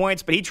 28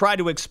 points, but he tried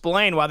to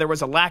explain why there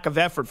was a lack of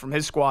effort from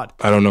his squad.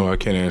 I don't know. I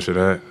can't answer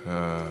that.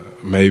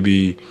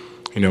 Maybe,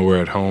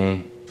 we're at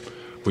home.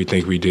 We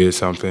think we did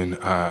something.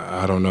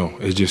 I don't know.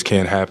 It just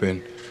can't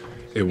happen.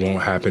 It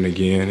won't happen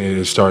again.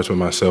 It starts with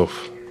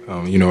myself.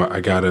 I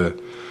got to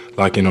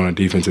lock in on a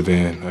defensive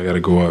end. I got to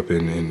go up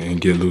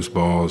and get loose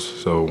balls.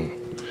 So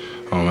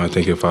I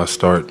think if I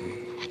start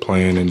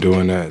playing and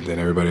doing that, then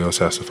everybody else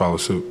has to follow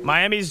suit.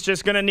 Miami's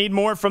just going to need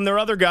more from their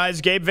other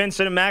guys. Gabe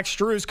Vincent and Max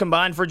Strus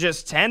combined for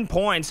just 10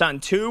 points on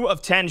 2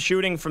 of 10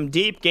 shooting from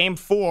deep. Game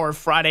 4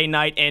 Friday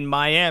night in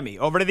Miami.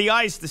 Over to the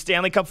ice. The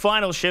Stanley Cup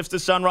Finals shifts to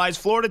Sunrise,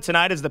 Florida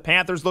tonight as the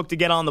Panthers look to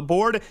get on the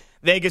board.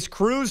 Vegas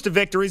cruised to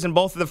victories in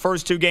both of the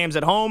first 2 games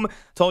at home.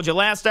 Told you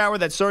last hour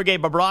that Sergei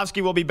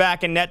Bobrovsky will be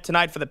back in net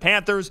tonight for the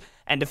Panthers,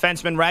 and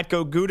defenseman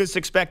Ratko Gudas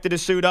expected to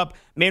suit up.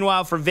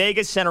 Meanwhile, for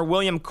Vegas, center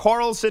William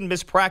Karlsson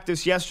missed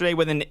practice yesterday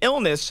with an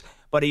illness,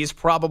 but he is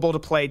probable to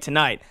play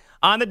tonight.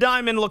 On the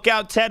diamond, look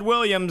out Ted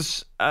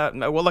Williams.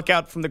 We'll look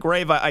out from the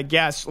grave, I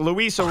guess.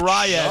 Luis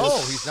Arias.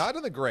 Oh, he's not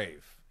in the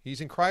grave.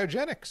 He's in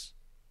cryogenics.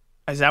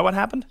 Is that what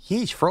happened?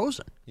 He's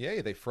frozen.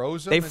 Yeah, they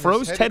froze him. They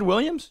froze Ted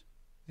Williams?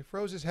 He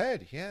froze his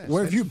head. Yeah.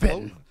 Where have you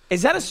been?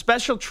 Is that a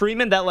special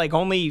treatment that like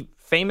only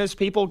famous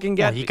people can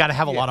get? You got to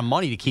have a lot of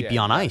money to keep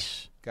you on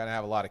ice. Got to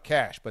have a lot of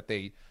cash, but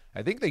I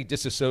think they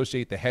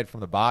disassociate the head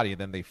from the body,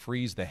 and then they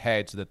freeze the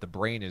head so that the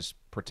brain is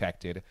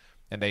protected,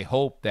 and they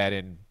hope that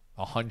in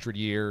 100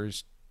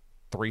 years,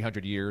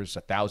 300 years,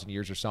 1,000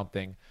 years or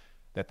something,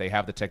 that they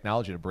have the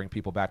technology to bring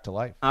people back to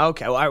life.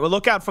 Okay, well, all right, well,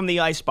 look out from the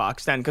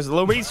icebox then, because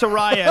Luis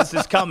Arias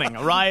is coming.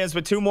 Arias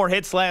with 2 more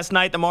hits last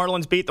night. The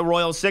Marlins beat the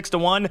Royals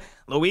 6-1.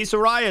 Luis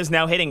Arias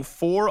now hitting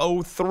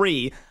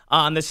 .403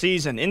 on the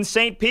season. In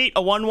St. Pete,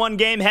 a 1-1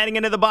 game heading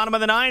into the bottom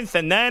of the 9th,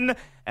 and then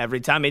every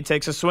time he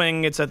takes a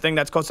swing, it's a thing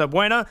that's Cosa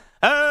Buena.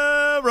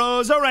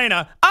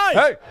 Rosarena.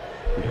 Hey!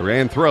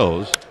 Duran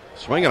throws,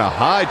 swinging a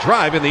high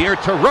drive in the air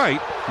to right,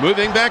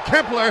 moving back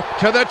Kepler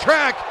to the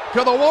track,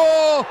 to the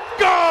wall,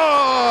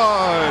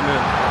 gone!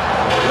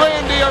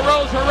 Randy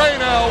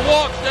Rosarena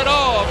walks it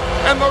off,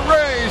 and the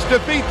Rays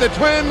defeat the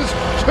Twins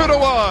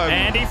 2-1.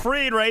 Andy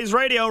Freed, Rays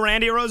Radio.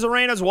 Randy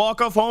Rosarena's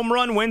walk-off home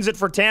run wins it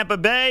for Tampa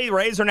Bay.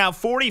 Rays are now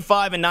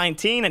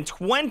 45-19 and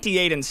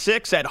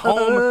 28-6 at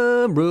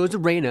home.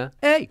 Rosarena.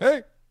 Hey.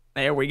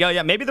 There we go.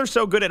 Yeah, maybe they're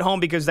so good at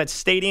home because that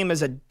stadium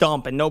is a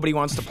dump and nobody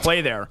wants to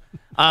play there.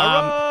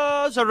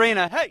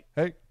 Rosarena.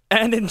 Hey.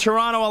 And in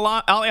Toronto,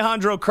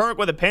 Alejandro Kirk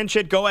with a pinch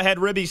hit, go-ahead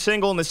ribby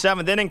single in the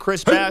 7th inning.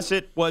 Chris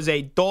Bassett was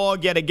a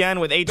dog yet again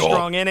with 8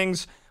 strong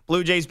innings.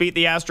 Blue Jays beat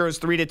the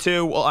Astros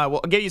 3-2. We'll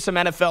give you some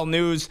NFL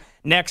news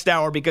next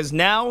hour because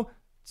now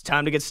it's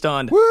time to get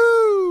stunned.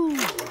 Woo!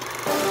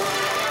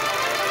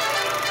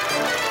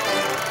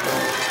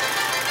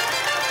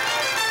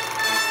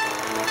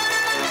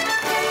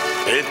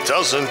 It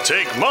doesn't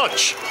take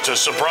much to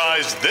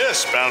surprise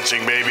this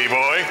bouncing baby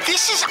boy.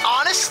 This is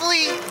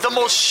honestly the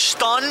most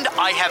stunned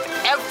I have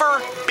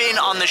ever been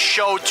on the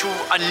show to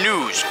a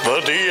news.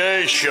 The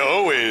DA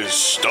show is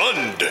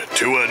stunned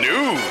to a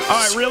news. All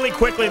right, really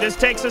quickly, this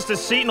takes us to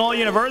Seton Hall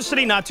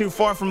University, not too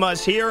far from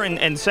us here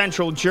in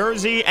central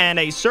Jersey, and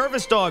a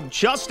service dog,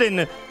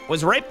 Justin,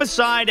 was right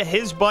beside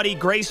his buddy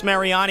Grace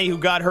Mariani, who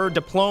got her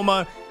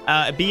diploma,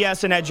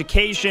 BS in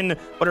education,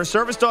 but her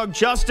service dog,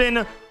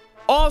 Justin,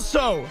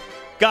 also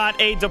got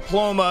a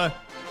diploma,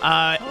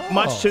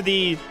 much to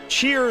the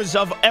cheers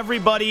of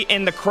everybody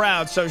in the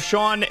crowd. So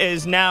Sean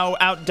is now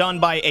outdone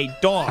by a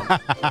dog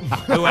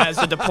who has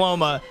a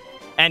diploma,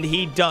 and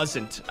he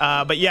doesn't.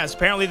 But yes,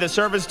 apparently the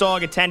service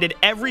dog attended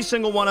every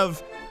single one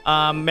of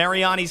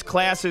Mariani's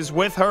classes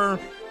with her.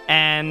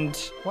 And,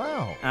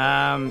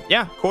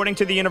 according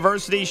to the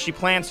university, she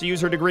plans to use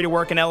her degree to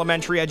work in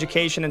elementary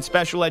education and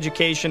special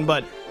education.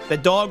 But the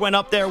dog went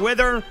up there with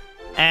her,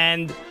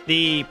 and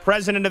the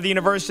president of the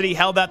university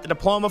held out the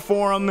diploma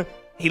for him.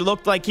 He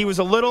looked like he was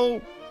a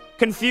little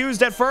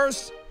confused at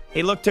first.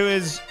 He looked to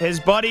his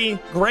buddy,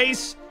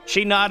 Grace.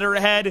 She nodded her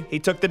head. He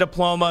took the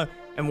diploma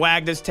and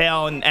wagged his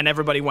tail, and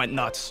everybody went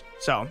nuts.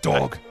 So,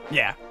 dog.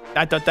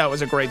 I thought that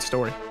was a great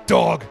story.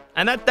 Dog.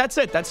 And that's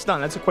it. That's done.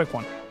 That's a quick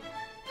one.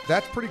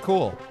 That's pretty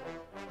cool.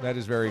 That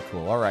is very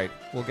cool. All right.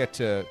 We'll get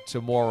to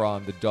more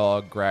on the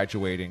dog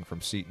graduating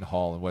from Seton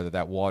Hall and whether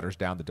that waters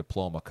down the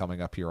diploma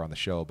coming up here on the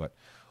show. But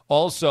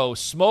also,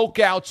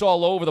 smokeouts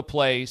all over the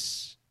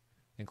place,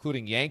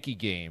 including Yankee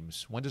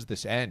games. When does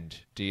this end?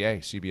 DA,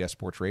 CBS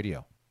Sports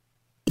Radio.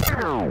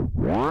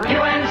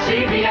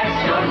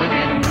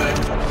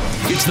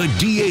 It's the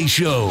DA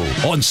Show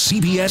on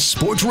CBS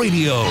Sports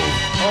Radio.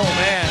 Oh,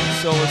 man.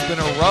 So it's been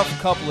a rough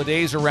couple of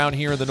days around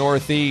here in the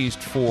Northeast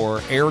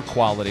for air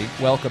quality.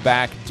 Welcome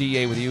back.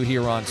 DA with you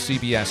here on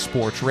CBS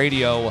Sports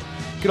Radio.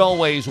 You can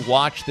always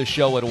watch the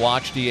show at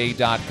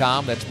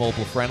watchda.com. That's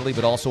mobile friendly,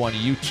 but also on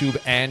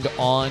YouTube and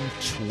on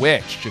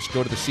Twitch. Just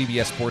go to the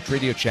CBS Sports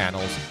Radio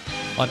channels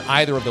on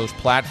either of those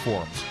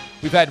platforms.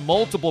 We've had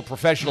multiple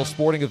professional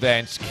sporting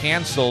events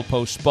canceled,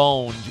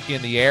 postponed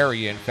in the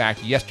area. In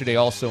fact, yesterday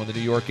also in the New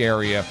York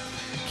area,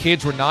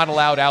 kids were not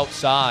allowed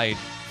outside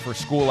for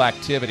school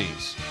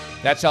activities.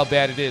 That's how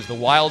bad it is. The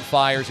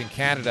wildfires in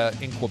Canada,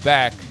 in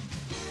Quebec,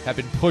 have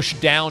been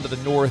pushed down to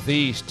the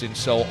northeast, and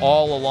so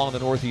all along the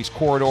northeast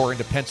corridor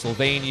into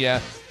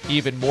Pennsylvania,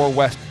 even more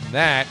west than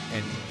that,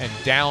 and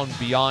down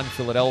beyond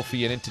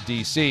Philadelphia and into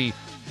D.C.,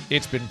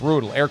 it's been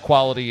brutal. Air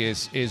quality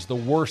is the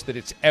worst that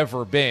it's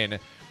ever been.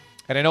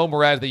 And I know,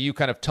 Murad, that you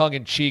kind of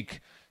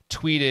tongue-in-cheek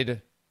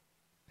tweeted,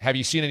 have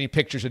you seen any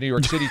pictures of New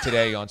York City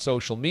today on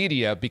social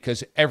media?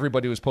 Because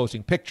everybody was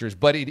posting pictures.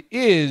 But it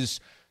is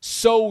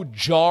so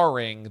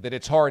jarring that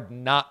it's hard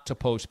not to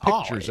post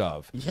pictures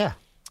of. Yeah.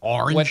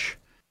 Orange.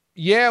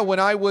 When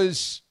I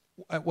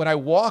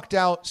walked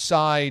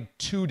outside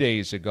 2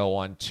 days ago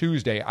on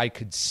Tuesday, I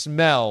could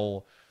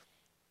smell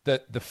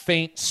the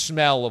faint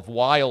smell of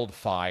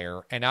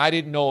wildfire, and I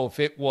didn't know if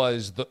it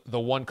was the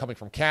one coming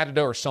from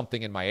Canada or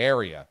something in my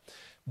area.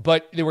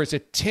 But there was a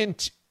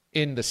tint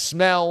in the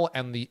smell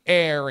and the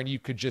air, and you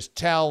could just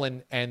tell,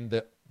 and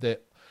the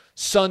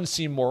sun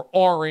seemed more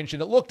orange,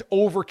 and it looked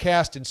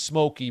overcast and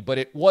smoky, but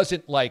it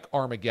wasn't like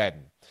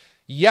Armageddon.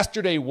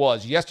 Yesterday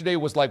was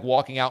like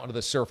walking out onto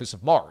the surface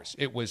of Mars.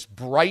 It was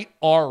bright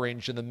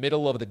orange in the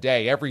middle of the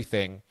day,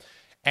 everything.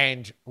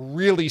 and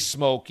really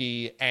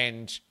smoky,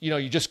 and,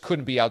 you just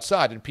couldn't be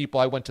outside. And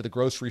I went to the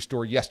grocery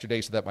store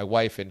yesterday so that my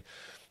wife and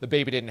the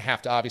baby didn't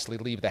have to obviously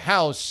leave the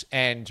house,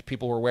 and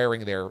people were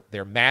wearing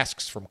their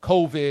masks from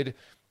COVID.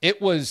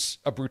 It was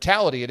a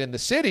brutality. And in the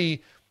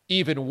city,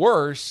 even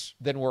worse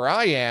than where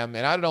I am.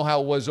 And I don't know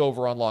how it was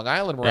over on Long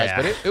Island where I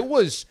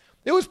was,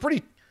 but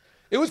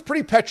it was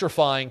pretty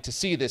petrifying to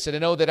see this. And I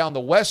know that on the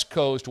West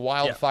Coast,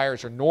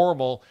 wildfires are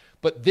normal,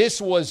 but this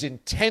was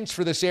intense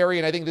for this area,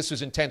 and I think this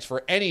was intense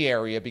for any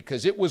area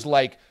because it was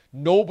like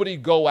nobody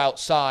go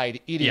outside.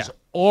 It is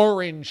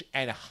orange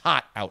and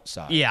hot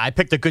outside. Yeah, I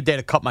picked a good day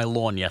to cut my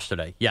lawn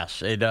yesterday.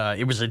 Yes,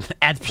 it was an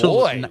absolute...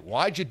 Boy,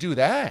 why'd you do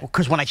that?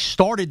 Because when I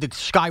started, the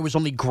sky was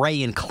only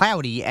gray and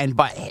cloudy, and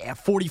by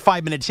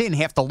 45 minutes in,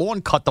 half the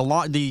lawn cut,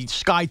 the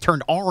sky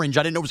turned orange.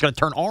 I didn't know it was going to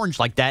turn orange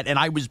like that, and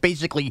I was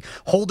basically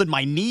holding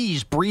my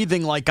knees,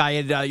 breathing like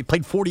I had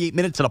played 48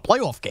 minutes in a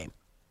playoff game.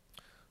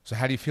 So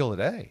how do you feel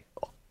today?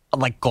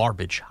 Like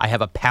garbage. I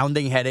have a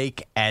pounding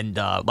headache and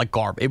like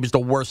garbage. It was the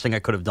worst thing I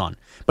could have done.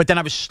 But then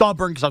I was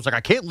stubborn because I was like, I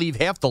can't leave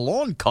half the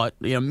lawn cut.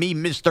 Me,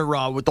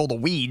 Mr. With all the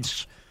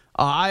weeds.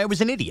 I was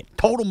an idiot.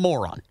 Total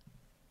moron.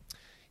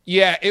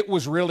 Yeah, it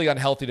was really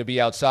unhealthy to be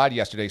outside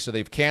yesterday. So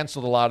they've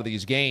canceled a lot of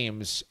these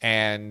games,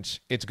 and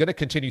it's going to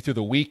continue through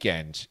the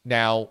weekend.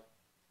 Now,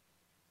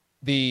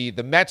 the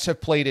Mets have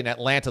played in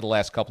Atlanta the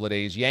last couple of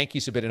days.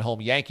 Yankees have been at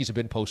home. Yankees have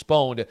been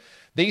postponed.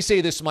 They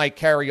say this might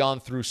carry on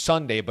through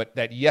Sunday, but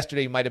that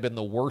yesterday might have been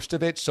the worst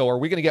of it. So are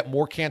we going to get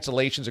more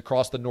cancellations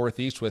across the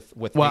Northeast with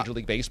Major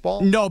League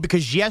Baseball? No,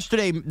 because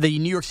yesterday the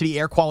New York City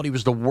air quality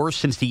was the worst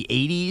since the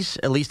 80s,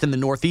 at least in the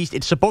Northeast.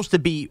 It's supposed to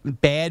be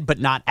bad, but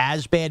not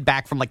as bad,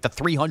 back from like the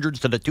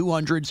 300s to the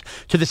 200s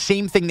to the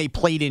same thing they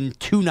played in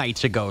 2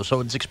 nights ago. So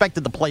it's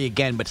expected to play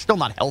again, but still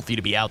not healthy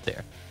to be out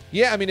there.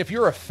 Yeah, I mean, if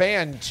you're a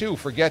fan, too,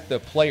 forget the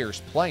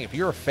players playing. If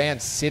you're a fan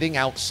sitting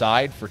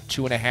outside for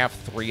 2.5,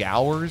 3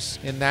 hours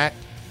in that,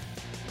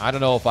 I don't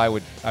know if I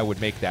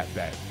would make that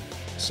bet.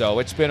 So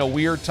it's been a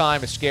weird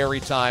time, a scary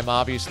time,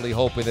 obviously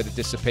hoping that it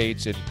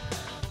dissipates and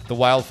the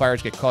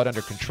wildfires get caught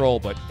under control.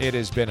 But it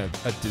has been a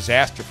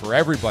disaster for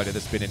everybody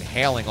that's been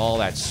inhaling all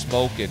that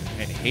smoke and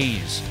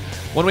haze.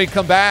 When we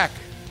come back,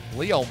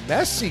 Leo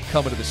Messi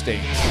coming to the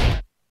States.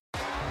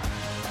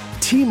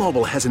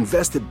 T-Mobile has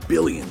invested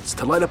billions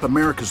to light up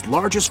America's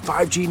largest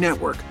 5G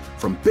network,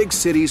 from big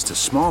cities to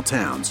small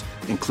towns,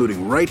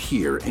 including right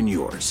here in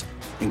yours.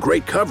 And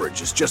great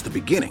coverage is just the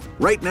beginning.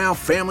 Right now,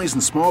 families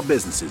and small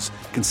businesses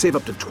can save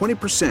up to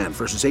 20%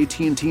 versus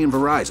AT&T and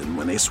Verizon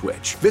when they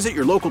switch. Visit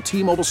your local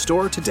T-Mobile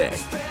store today.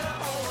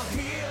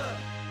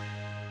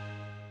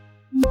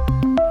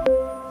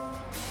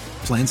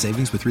 Plan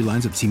savings with 3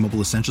 lines of T-Mobile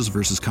Essentials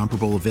versus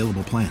comparable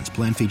available plans.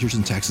 Plan features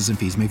and taxes and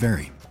fees may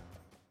vary.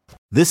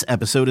 This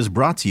episode is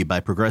brought to you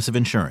by Progressive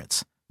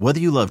Insurance. Whether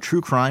you love true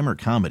crime or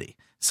comedy,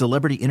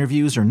 celebrity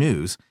interviews or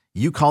news,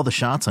 you call the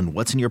shots on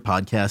what's in your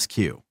podcast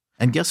queue.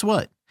 And guess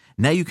what?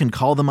 Now you can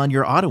call them on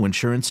your auto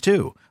insurance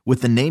too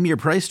with the Name Your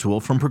Price tool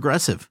from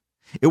Progressive.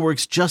 It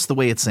works just the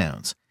way it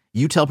sounds.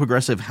 You tell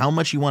Progressive how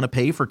much you want to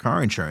pay for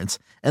car insurance,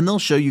 and they'll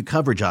show you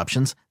coverage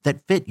options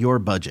that fit your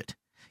budget.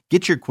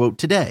 Get your quote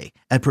today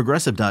at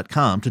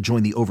Progressive.com to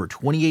join the over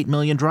 28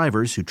 million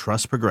drivers who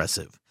trust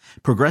Progressive.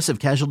 Progressive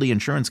Casualty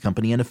Insurance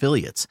Company and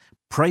Affiliates.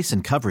 Price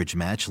and coverage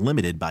match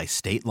limited by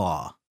state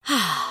law.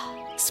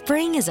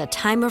 Spring is a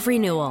time of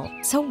renewal,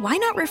 so why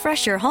not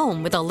refresh your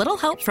home with a little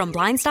help from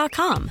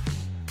Blinds.com?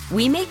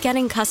 We make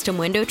getting custom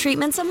window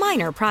treatments a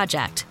minor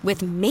project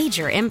with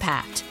major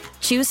impact.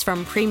 Choose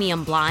from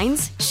premium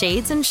blinds,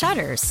 shades, and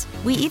shutters.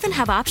 We even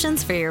have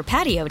options for your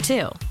patio,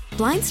 too.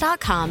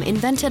 Blinds.com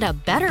invented a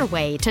better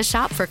way to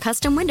shop for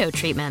custom window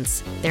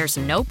treatments. There's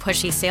no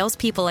pushy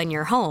salespeople in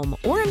your home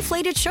or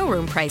inflated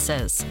showroom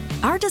prices.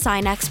 Our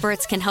design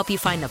experts can help you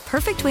find the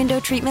perfect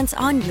window treatments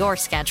on your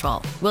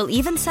schedule. We'll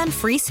even send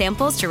free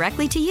samples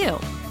directly to you.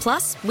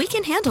 Plus, we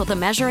can handle the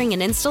measuring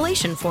and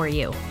installation for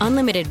you.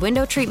 Unlimited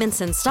window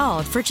treatments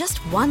installed for just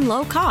one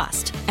low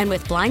cost. And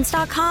with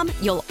Blinds.com,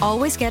 you'll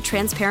always get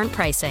transparent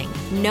pricing.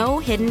 No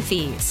hidden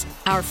fees.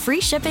 Our free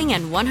shipping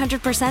and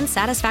 100%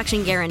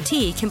 satisfaction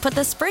guarantee can put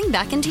the spring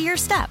back into your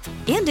step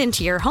and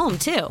into your home,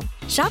 too.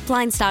 Shop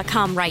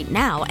Blinds.com right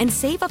now and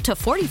save up to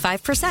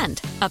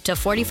 45%. Up to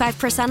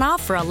 45%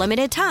 off for a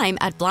limited time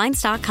at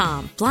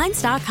Blinds.com.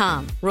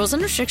 Blinds.com. Rules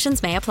and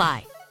restrictions may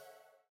apply.